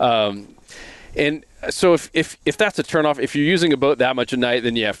 And so if that's a turnoff, if you're using a boat that much at night,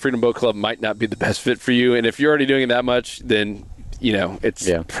 then Freedom Boat Club might not be the best fit for you. And if you're already doing it that much, then it's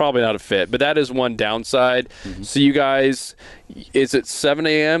probably not a fit. But that is one downside. So you guys, is it 7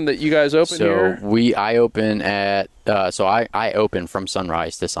 a.m. that you guys open here? I open at I open from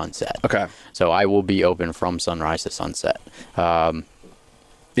sunrise to sunset. Okay. So I will be open from sunrise to sunset.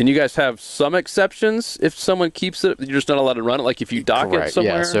 And you guys have some exceptions if someone keeps it. You're just not allowed to run it. Like if you dock it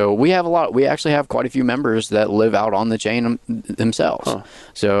somewhere. Yeah. So we actually have quite a few members that live out on the chain themselves. Huh.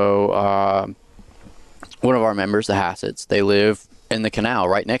 So one of our members, the Hassets, they live in the canal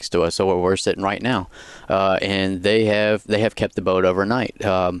right next to us, so where we're sitting right now, and they have kept the boat overnight.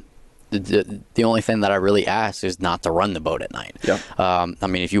 The only thing that I really ask is not to run the boat at night. Yeah. I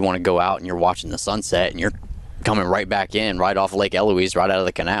mean, if you want to go out and you're watching the sunset and you're coming right back in, right off Lake Eloise, right out of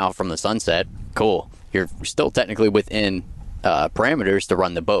the canal from the sunset, cool. You're still technically within parameters to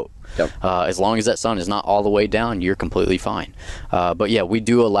run the boat. Yep. As long as that sun is not all the way down, you're completely fine. But yeah, we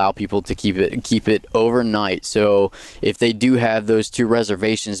do allow people to keep it overnight. So if they do have those two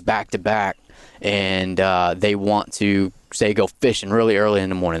reservations back to back, and they want to say go fishing really early in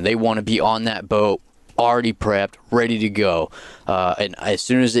the morning, they want to be on that boat already prepped, ready to go, and as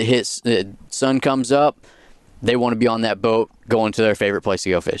soon as the sun comes up, they want to be on that boat going to their favorite place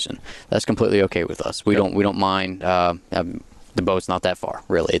to go fishing. That's completely okay with us. We don't mind. The boat's not that far,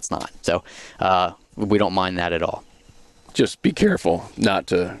 really. It's not. So we don't mind that at all. Just be careful not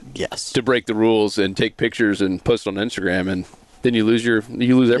to break the rules and take pictures and post on Instagram and then you lose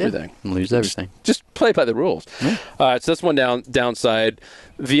everything. Lose everything. Just play by the rules. Yeah. So that's one downside.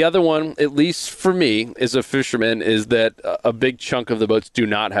 The other one, at least for me as a fisherman, is that a big chunk of the boats do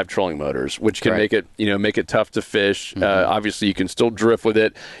not have trolling motors, which can make it tough to fish. Obviously, you can still drift with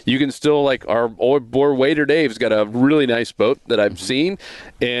it. You can still, like our boy Wader Dave's got a really nice boat that I've seen,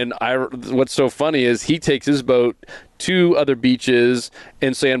 and what's so funny is he takes his boat to other beaches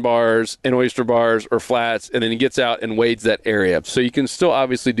and sandbars and oyster bars or flats, and then he gets out and wades that area. So you can still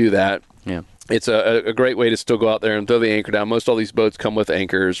obviously do that. Yeah. It's a great way to still go out there and throw the anchor down. Most all these boats come with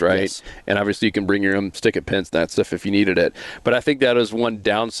anchors, right? Yes. And obviously you can bring your own stick-it pins and that stuff if you needed it. But I think that is one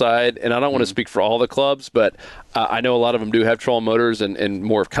downside, and I don't want to speak for all the clubs, but I know a lot of them do have trolling motors and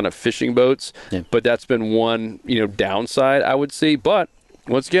more kind of fishing boats. Yeah. But that's been one downside I would see. But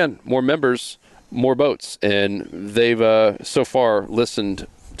once again, more members, more boats, and they've so far listened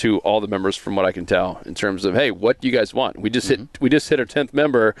to all the members from what I can tell in terms of, hey, what do you guys want? We just hit our 10th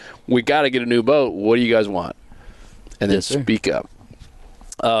member. We got to get a new boat. What do you guys want? And then speak up.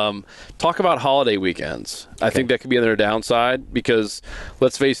 Talk about holiday weekends. Okay. I think that could be another downside because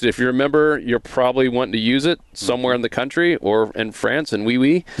let's face it, if you're a member, you're probably wanting to use it somewhere in the country or in France and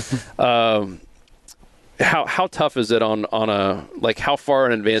How tough is it on a, like, how far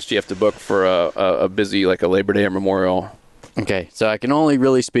in advance do you have to book for a busy, like a Labor Day or Memorial? Okay, so I can only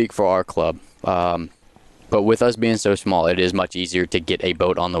really speak for our club. But with us being so small, it is much easier to get a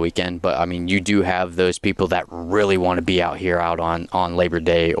boat on the weekend. But, I mean, you do have those people that really want to be out here out on Labor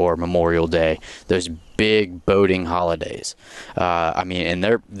Day or Memorial Day, those big boating holidays. And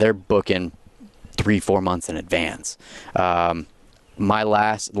they're booking 3-4 months in advance. My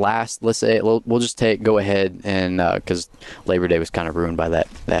last, let's say, we'll just go ahead and, because Labor Day was kind of ruined by that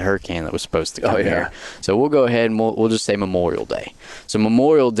hurricane that was supposed to come here. So we'll go ahead and we'll just say Memorial Day. So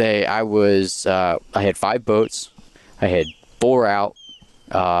Memorial Day, I had 5 boats. I had 4 out,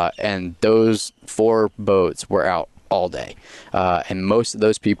 and those 4 boats were out all day. And most of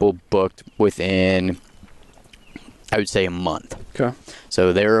those people booked within, I would say, a month. Okay.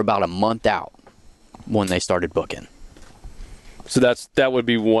 So they were about a month out when they started booking. So that would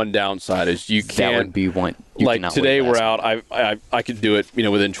be one downside is you can't. That would be one. Like today we're out. I could do it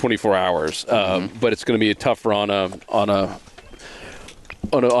within 24 hours. But it's going to be tougher on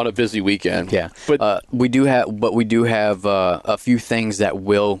a busy weekend. Yeah. But we do have a few things that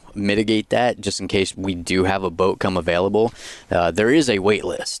will mitigate that just in case we do have a boat come available. There is a wait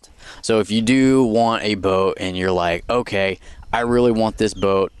list. So if you do want a boat and you're like, okay, I really want this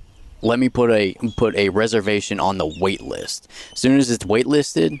boat, let me put a reservation on the wait list. As soon as it's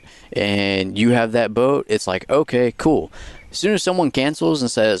waitlisted and you have that boat, it's like, okay, cool. As soon as someone cancels and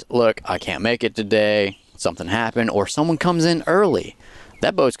says, look, I can't make it today, something happened, or someone comes in early,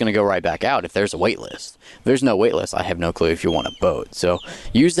 that boat's going to go right back out if there's a wait list. If there's no wait list, I have no clue if you want a boat. So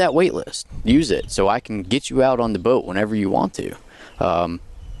use that wait list. Use it so I can get you out on the boat whenever you want to.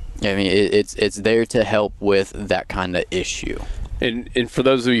 It's there to help with that kind of issue. And for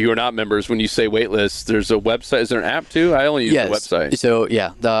those of you who are not members, when you say waitlist, there's a website. Is there an app too? I only use the website. So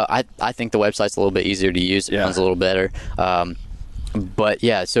yeah, I think the website's a little bit easier to use. It runs a little better. But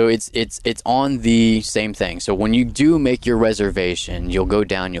yeah, so it's on the same thing. So when you do make your reservation, you'll go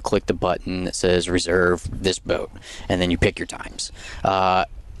down, you'll click the button that says reserve this boat, and then you pick your times.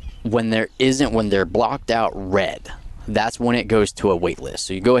 When they're blocked out red, that's when it goes to a wait list.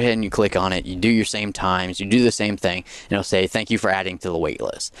 So you go ahead and you click on it, you do your same times, you do the same thing, and it'll say, thank you for adding to the wait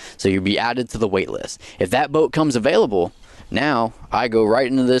list. So you'll be added to the wait list. If that boat comes available, now I go right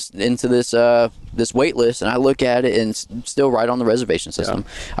into this wait list, and I look at it, and it's still right on the reservation system.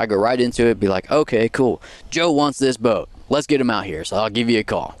 Yeah. I go right into it, be like, okay, cool. Joe wants this boat. Let's get him out here. So I'll give you a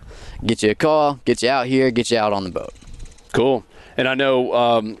call. Get you a call, get you out here, get you out on the boat. Cool. And I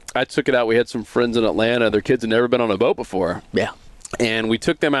know I took it out. We had some friends in Atlanta. Their kids had never been on a boat before. Yeah. And we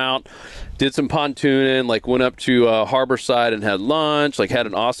took them out, did some pontooning, went up to Harborside and had lunch, had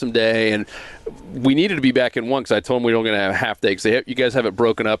an awesome day. And we needed to be back in one because I told them we were going to have a half day because you guys have it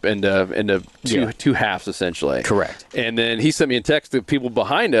broken up into two halves, essentially. Correct. And then he sent me a text that people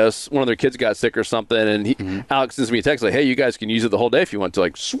behind us, one of their kids got sick or something, and Alex sends me a text hey, you guys can use it the whole day if you want to.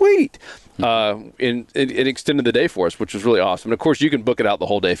 Sweet. And it extended the day for us, which was really awesome. And of course, you can book it out the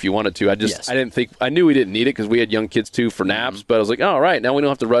whole day if you wanted to. I knew we didn't need it because we had young kids too for naps. But I was like, all right, now we don't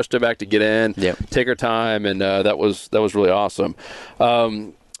have to rush back to get in. Take our time, and that was really awesome.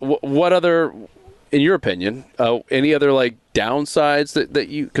 What other, in your opinion, any other downsides that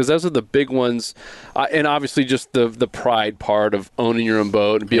you, because those are the big ones, and obviously just the pride part of owning your own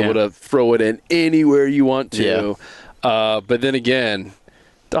boat and be able to throw it in anywhere you want to. But then again,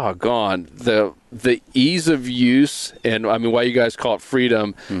 doggone the ease of use, and I mean, why you guys call it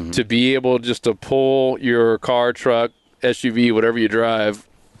freedom, to be able just to pull your car, truck, SUV, whatever you drive,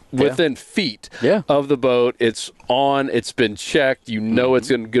 within feet of the boat. It's on, it's been checked, you know it's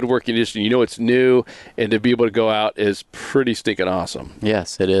in good working condition, you know it's new, and to be able to go out is pretty stinking awesome.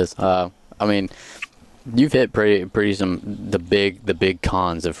 Yes, it is. I mean, you've hit pretty some the big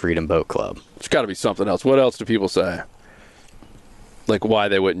cons of Freedom Boat Club. There's got to be something else. What else do people say? Like why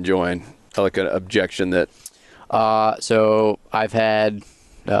they wouldn't join? Like an objection that... So I've had...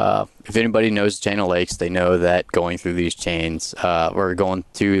 if anybody knows Chain of Lakes, they know that going through these chains, or going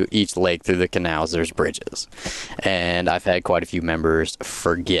to each lake through the canals, there's bridges. And I've had quite a few members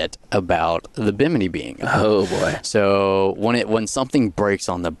forget about the bimini being. Oh, boy. So when something breaks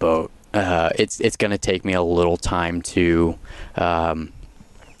on the boat, it's going to take me a little time to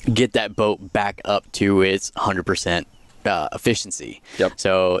get that boat back up to its 100% efficiency. Yep.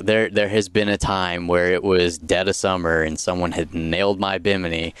 So there has been a time where it was dead of summer and someone had nailed my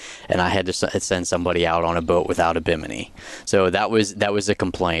bimini, and I had to send somebody out on a boat without a bimini. So that was a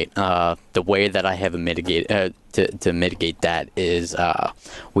complaint. The way that I have to mitigate that is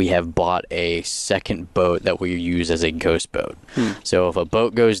we have bought a second boat that we use as a ghost boat. So if a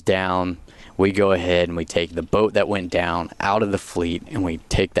boat goes down, we go ahead and we take the boat that went down out of the fleet, and we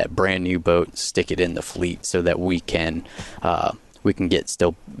take that brand new boat, stick it in the fleet, so that we can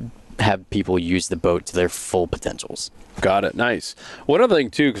still have people use the boat to their full potentials. Got it. Nice. One other thing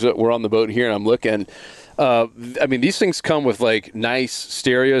too, because we're on the boat here and I'm looking. I mean, these things come with like nice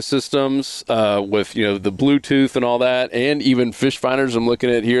stereo systems, with the Bluetooth and all that, and even fish finders. I'm looking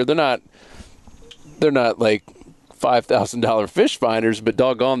at here. They're not like $5,000 fish finders, but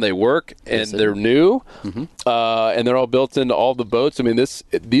doggone, they work, and they're new, and they're all built into all the boats. I mean, this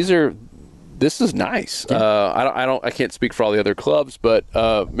is nice. I can't speak for all the other clubs, but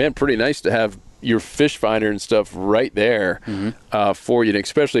man, pretty nice to have your fish finder and stuff right there for you, and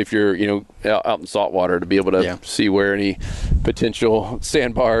especially if you're out in saltwater, to be able to see where any potential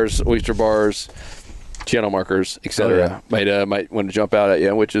sandbars, oyster bars, channel markers, etc. Might want to jump out at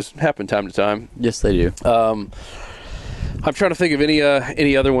you, which has happened time to time. Yes, they do. I'm trying to think of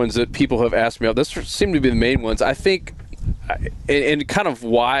any other ones that people have asked me about. This seem to be the main ones. I think, and kind of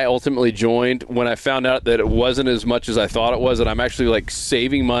why I ultimately joined, when I found out that it wasn't as much as I thought it was, that I'm actually like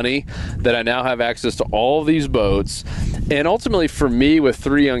saving money, that I now have access to all of these boats. And ultimately for me, with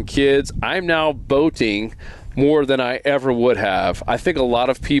 3 young kids, I'm now boating more than I ever would have. I think a lot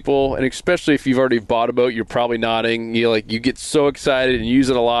of people, and especially if you've already bought a boat, you're probably nodding. You get so excited and use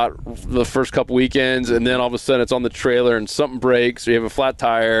it a lot the first couple weekends, and then all of a sudden it's on the trailer and something breaks, or you have a flat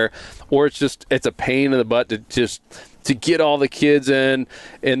tire, or it's a pain in the butt to get all the kids in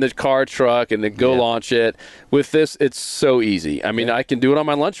the car, truck, and then go launch it. With this, it's so easy. I mean, I can do it on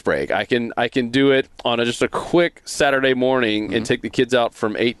my lunch break. I can do it on just a quick Saturday morning and take the kids out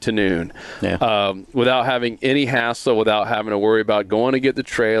from 8 to noon, without having any hassle, without having to worry about going to get the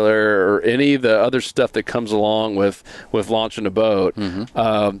trailer or any of the other stuff that comes along with launching a boat.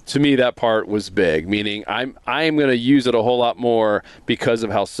 To me, that part was big, meaning I am going to use it a whole lot more because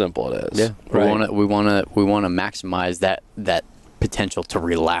of how simple it is. Yeah, right? we want to maximize that potential to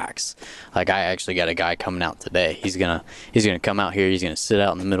relax. Like, I actually got a guy coming out today. He's gonna come out here. He's gonna sit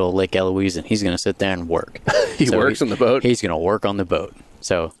out in the middle of Lake Eloise, and he's gonna sit there and work. He works on the boat. He's gonna work on the boat.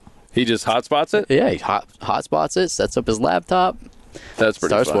 So he just hotspots it. Yeah, he hotspots it. Sets up his laptop. That's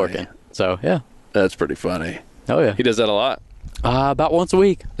pretty. Starts funny. working. So yeah, that's pretty funny. Oh yeah, he does that a lot. About once a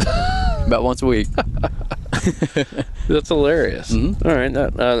week. About once a week. That's hilarious. All right,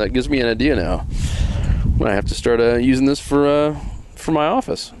 that gives me an idea now. I have to start using this for my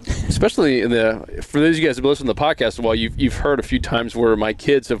office, especially for those of you guys who listen to the podcast. Well, you've heard a few times where my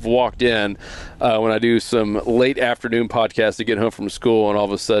kids have walked in when I do some late afternoon podcasts to get home from school, and all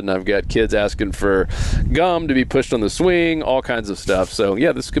of a sudden I've got kids asking for gum to be pushed on the swing, all kinds of stuff. So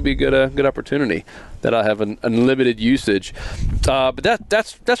yeah, this could be a good opportunity that I have an unlimited usage. But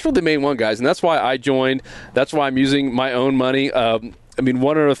that's really the main one, guys, and that's why I joined. That's why I'm using my own money. I mean,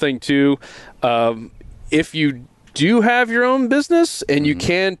 one other thing too. If you do have your own business and you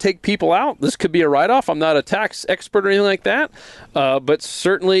can take people out, this could be a write-off. I'm not a tax expert or anything like that, but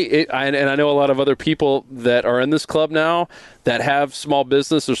certainly, and I know a lot of other people that are in this club now that have small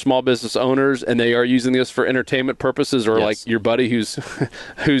business or small business owners, and they are using this for entertainment purposes, or like your buddy who's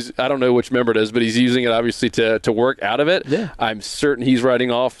I don't know which member it is, but he's using it obviously to work out of it. Yeah. I'm certain he's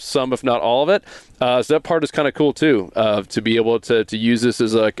writing off some, if not all of it. So that part is kind of cool too, to be able to use this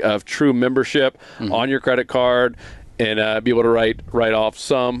as a true membership on your credit card, and be able to write off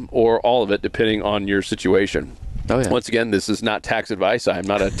some or all of it depending on your situation. Oh, yeah. Once again, this is not tax advice. I'm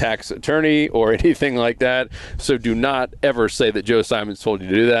not a tax attorney or anything like that. So do not ever say that Joe Simons told you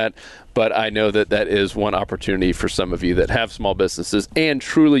to do that. But I know that that is one opportunity for some of you that have small businesses and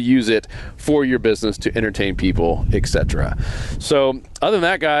truly use it for your business to entertain people, etc. So other than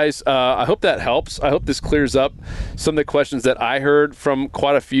that, guys, I hope that helps. I hope this clears up some of the questions that I heard from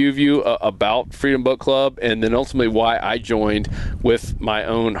quite a few of you about Freedom Boat Club, and then ultimately why I joined with my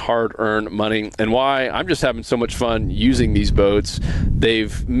own hard-earned money and why I'm just having so much fun using these boats.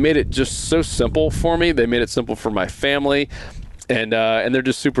 They've made it just so simple for me. They made it simple for my family. And they're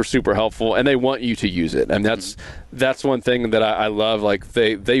just super, super helpful, and they want you to use it. And that's one thing that I love. Like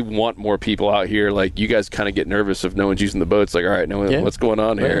they want more people out here. Like you guys kind of get nervous if no one's using the boats. Like, all right, what's going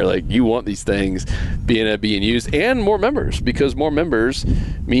on here? Like you want these things being used, and more members, because more members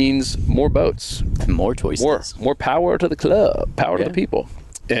means more boats, more choices, more power to the club, power to the people.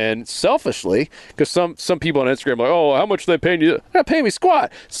 And selfishly, because some people on Instagram are like, oh, how much are they paying you? They're not paying me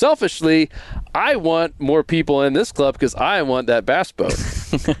squat. Selfishly, I want more people in this club because I want that bass boat.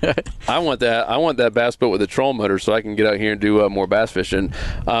 I want that bass boat with a troll motor so I can get out here and do more bass fishing.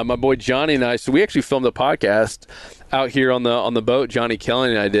 My boy Johnny and I, so we actually filmed a podcast out here on the boat. Johnny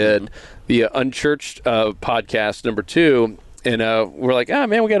Kelly and I did the Unchurched podcast number 2. And we're like,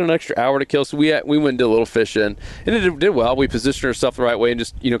 man, we got an extra hour to kill. So we went and did a little fishing. And it did well. We positioned ourselves the right way and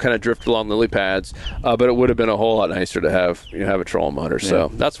just, kind of drifted along lily pads. But it would have been a whole lot nicer to have a trolling motor. Yeah.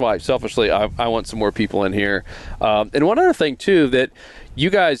 So that's why, selfishly, I want some more people in here. And one other thing, too, that you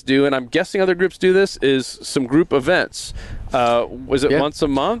guys do, and I'm guessing other groups do this, is some group events. Was it once a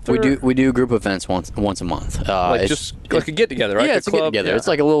month? Or? We do group events once a month. Like just like a get-together, right? Yeah, it's a get-together. Yeah. It's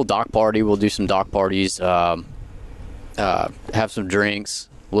like a little dock party. We'll do some dock parties. Have some drinks,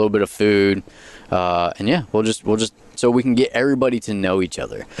 a little bit of food, and we'll just so we can get everybody to know each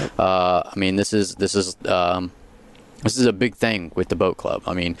other. I mean, this is a big thing with the boat club.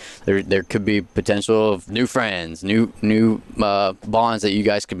 I mean, there could be potential of new friends, new bonds that you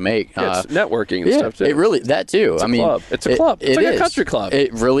guys could make. It's networking and stuff too. It really that too. It's a club. It's a club. It's like a country club.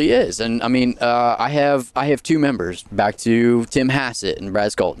 It really is. And I mean, I have 2 members. Back to Tim Hassett and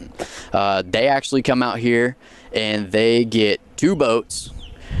Brad Skolton. They actually come out here and they get 2 boats.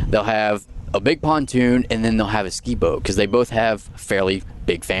 They'll have a big pontoon, and then they'll have a ski boat because they both have fairly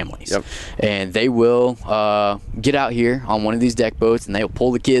big families. Yep. And they will get out here on one of these deck boats, and they'll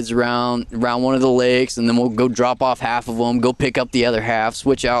pull the kids around one of the lakes, and then we'll go drop off half of them, go pick up the other half,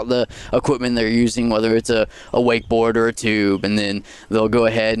 switch out the equipment they're using, whether it's a wakeboard or a tube, and then they'll go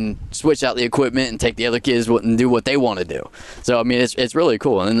ahead and switch out the equipment and take the other kids and do what they want to do. So, I mean, it's really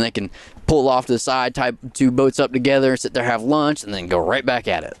cool. And then they can pull off to the side, type 2 boats up together, sit there, have lunch, and then go right back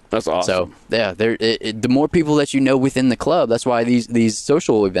at it. That's awesome. So, yeah, the more people that you know within the club, that's why these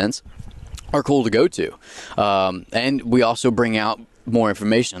social events are cool to go to. And we also bring out more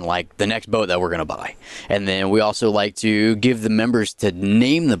information, like the next boat that we're going to buy. And then we also like to give the members to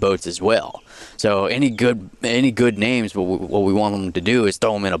name the boats as well. So any good names, what we want them to do is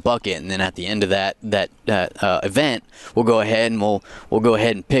throw them in a bucket, and then at the end of that event, we'll go ahead and we'll go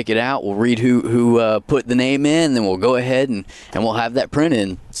ahead and pick it out. We'll read who put the name in, and then we'll go ahead and we'll have that printed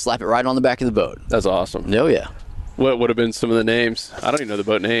and slap it right on the back of the boat. That's awesome. Oh yeah. What would have been some of the names? I don't even know the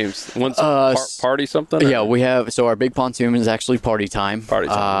boat names. One's party something? Yeah, we have. So our big pontoon is actually party time. Party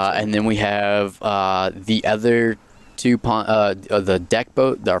time. And then we have the other 2 the deck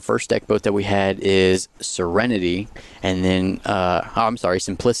boat. Our first deck boat that we had is Serenity, and then I'm sorry,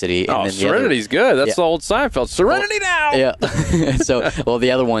 Simplicity. And then Serenity's good. That's the old Seinfeld. Serenity now. Yeah. So, the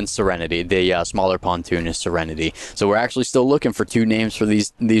other one's Serenity. The smaller pontoon is Serenity. So we're actually still looking for 2 names for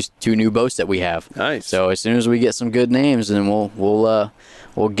these 2 new boats that we have. Nice. So as soon as we get some good names, then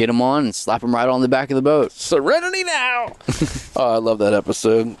we'll get them on and slap them right on the back of the boat. Serenity now. Oh, I love that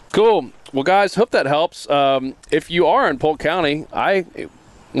episode. Cool. Well, guys, hope that helps. If you are in Polk County, I,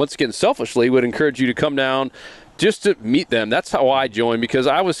 once again, selfishly would encourage you to come down just to meet them. That's how I joined, because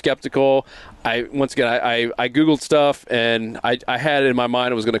I was skeptical. I Googled stuff, and I had it in my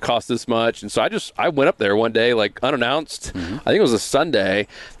mind it was going to cost this much. And so I went up there one day, like unannounced. Mm-hmm. I think it was a Sunday.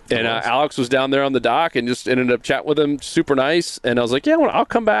 And Alex was down there on the dock and just ended up chatting with him. Super nice. And I was like, yeah, well, I'll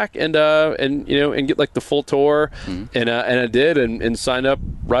come back and get like the full tour. Mm-hmm. And I did and signed up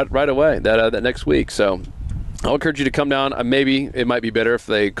right away that next week. So I'll encourage you to come down. Maybe it might be better if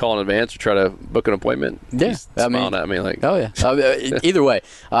they call in advance or try to book an appointment. Yeah. He's smiling at me like, oh yeah. Either way,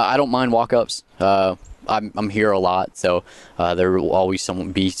 I don't mind walk-ups. I'm here a lot, so there will always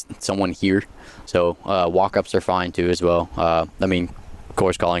someone here. So walk-ups are fine too as well. I mean, of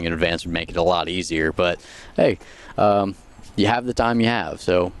course, calling in advance would make it a lot easier, but hey, you have the time you have,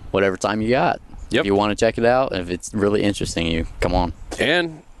 so whatever time you got. Yep. If you want to check it out, if it's really interesting, you come on.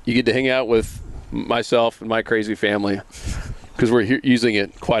 And you get to hang out with myself and my crazy family because we're using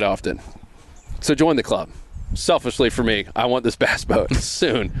it quite often. So join the club. Selfishly for me, I want this bass boat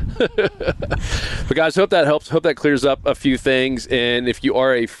soon. But guys, hope that helps. Hope that clears up a few things. And if you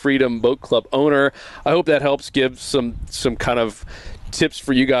are a Freedom Boat Club owner, I hope that helps give some kind of tips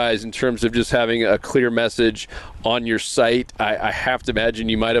for you guys in terms of just having a clear message on your site. I have to imagine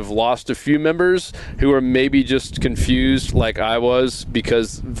you might have lost a few members who are maybe just confused like I was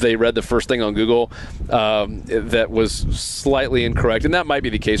because they read the first thing on Google that was slightly incorrect. And that might be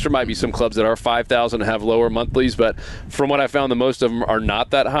the case. There might be some clubs that are 5,000 and have lower monthlies, but from what I found, the most of them are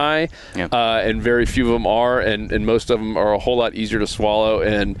not that high. Yeah. And very few of them are, and most of them are a whole lot easier to swallow,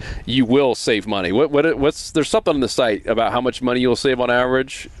 and you will save money. There's something on the site about how much money you'll save on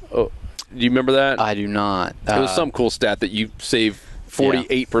average. Do you remember that? I do not. It was some cool stat that you save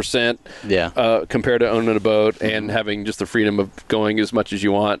 48% compared to owning a boat and having just the freedom of going as much as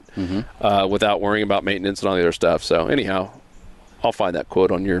you want without worrying about maintenance and all the other stuff. So anyhow, I'll find that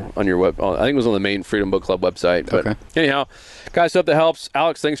quote on your web. I think it was on the main Freedom Boat Club website. But anyhow, guys, hope that helps.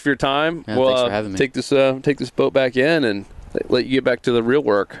 Alex, thanks for your time. Yeah, thanks for having me. Take this boat back in and let you get back to the real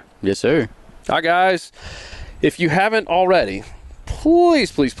work. Yes, sir. All right, guys, if you haven't already,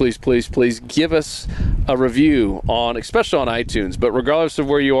 please give us a review especially on iTunes. But regardless of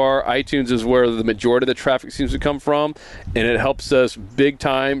where you are, iTunes is where the majority of the traffic seems to come from, and it helps us big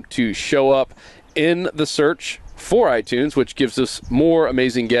time to show up in the search for iTunes, which gives us more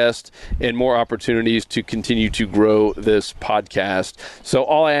amazing guests and more opportunities to continue to grow this podcast. So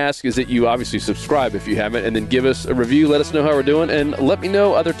all I ask is that you obviously subscribe if you haven't, and then give us a review. Let us know how we're doing, and let me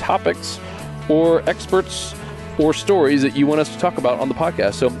know other topics or experts or stories that you want us to talk about on the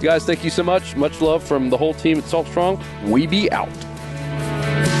podcast. So guys, thank you so much. Much love from the whole team at Salt Strong. We be out.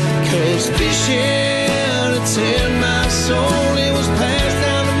 'Cause fishing, it's in my soul. It was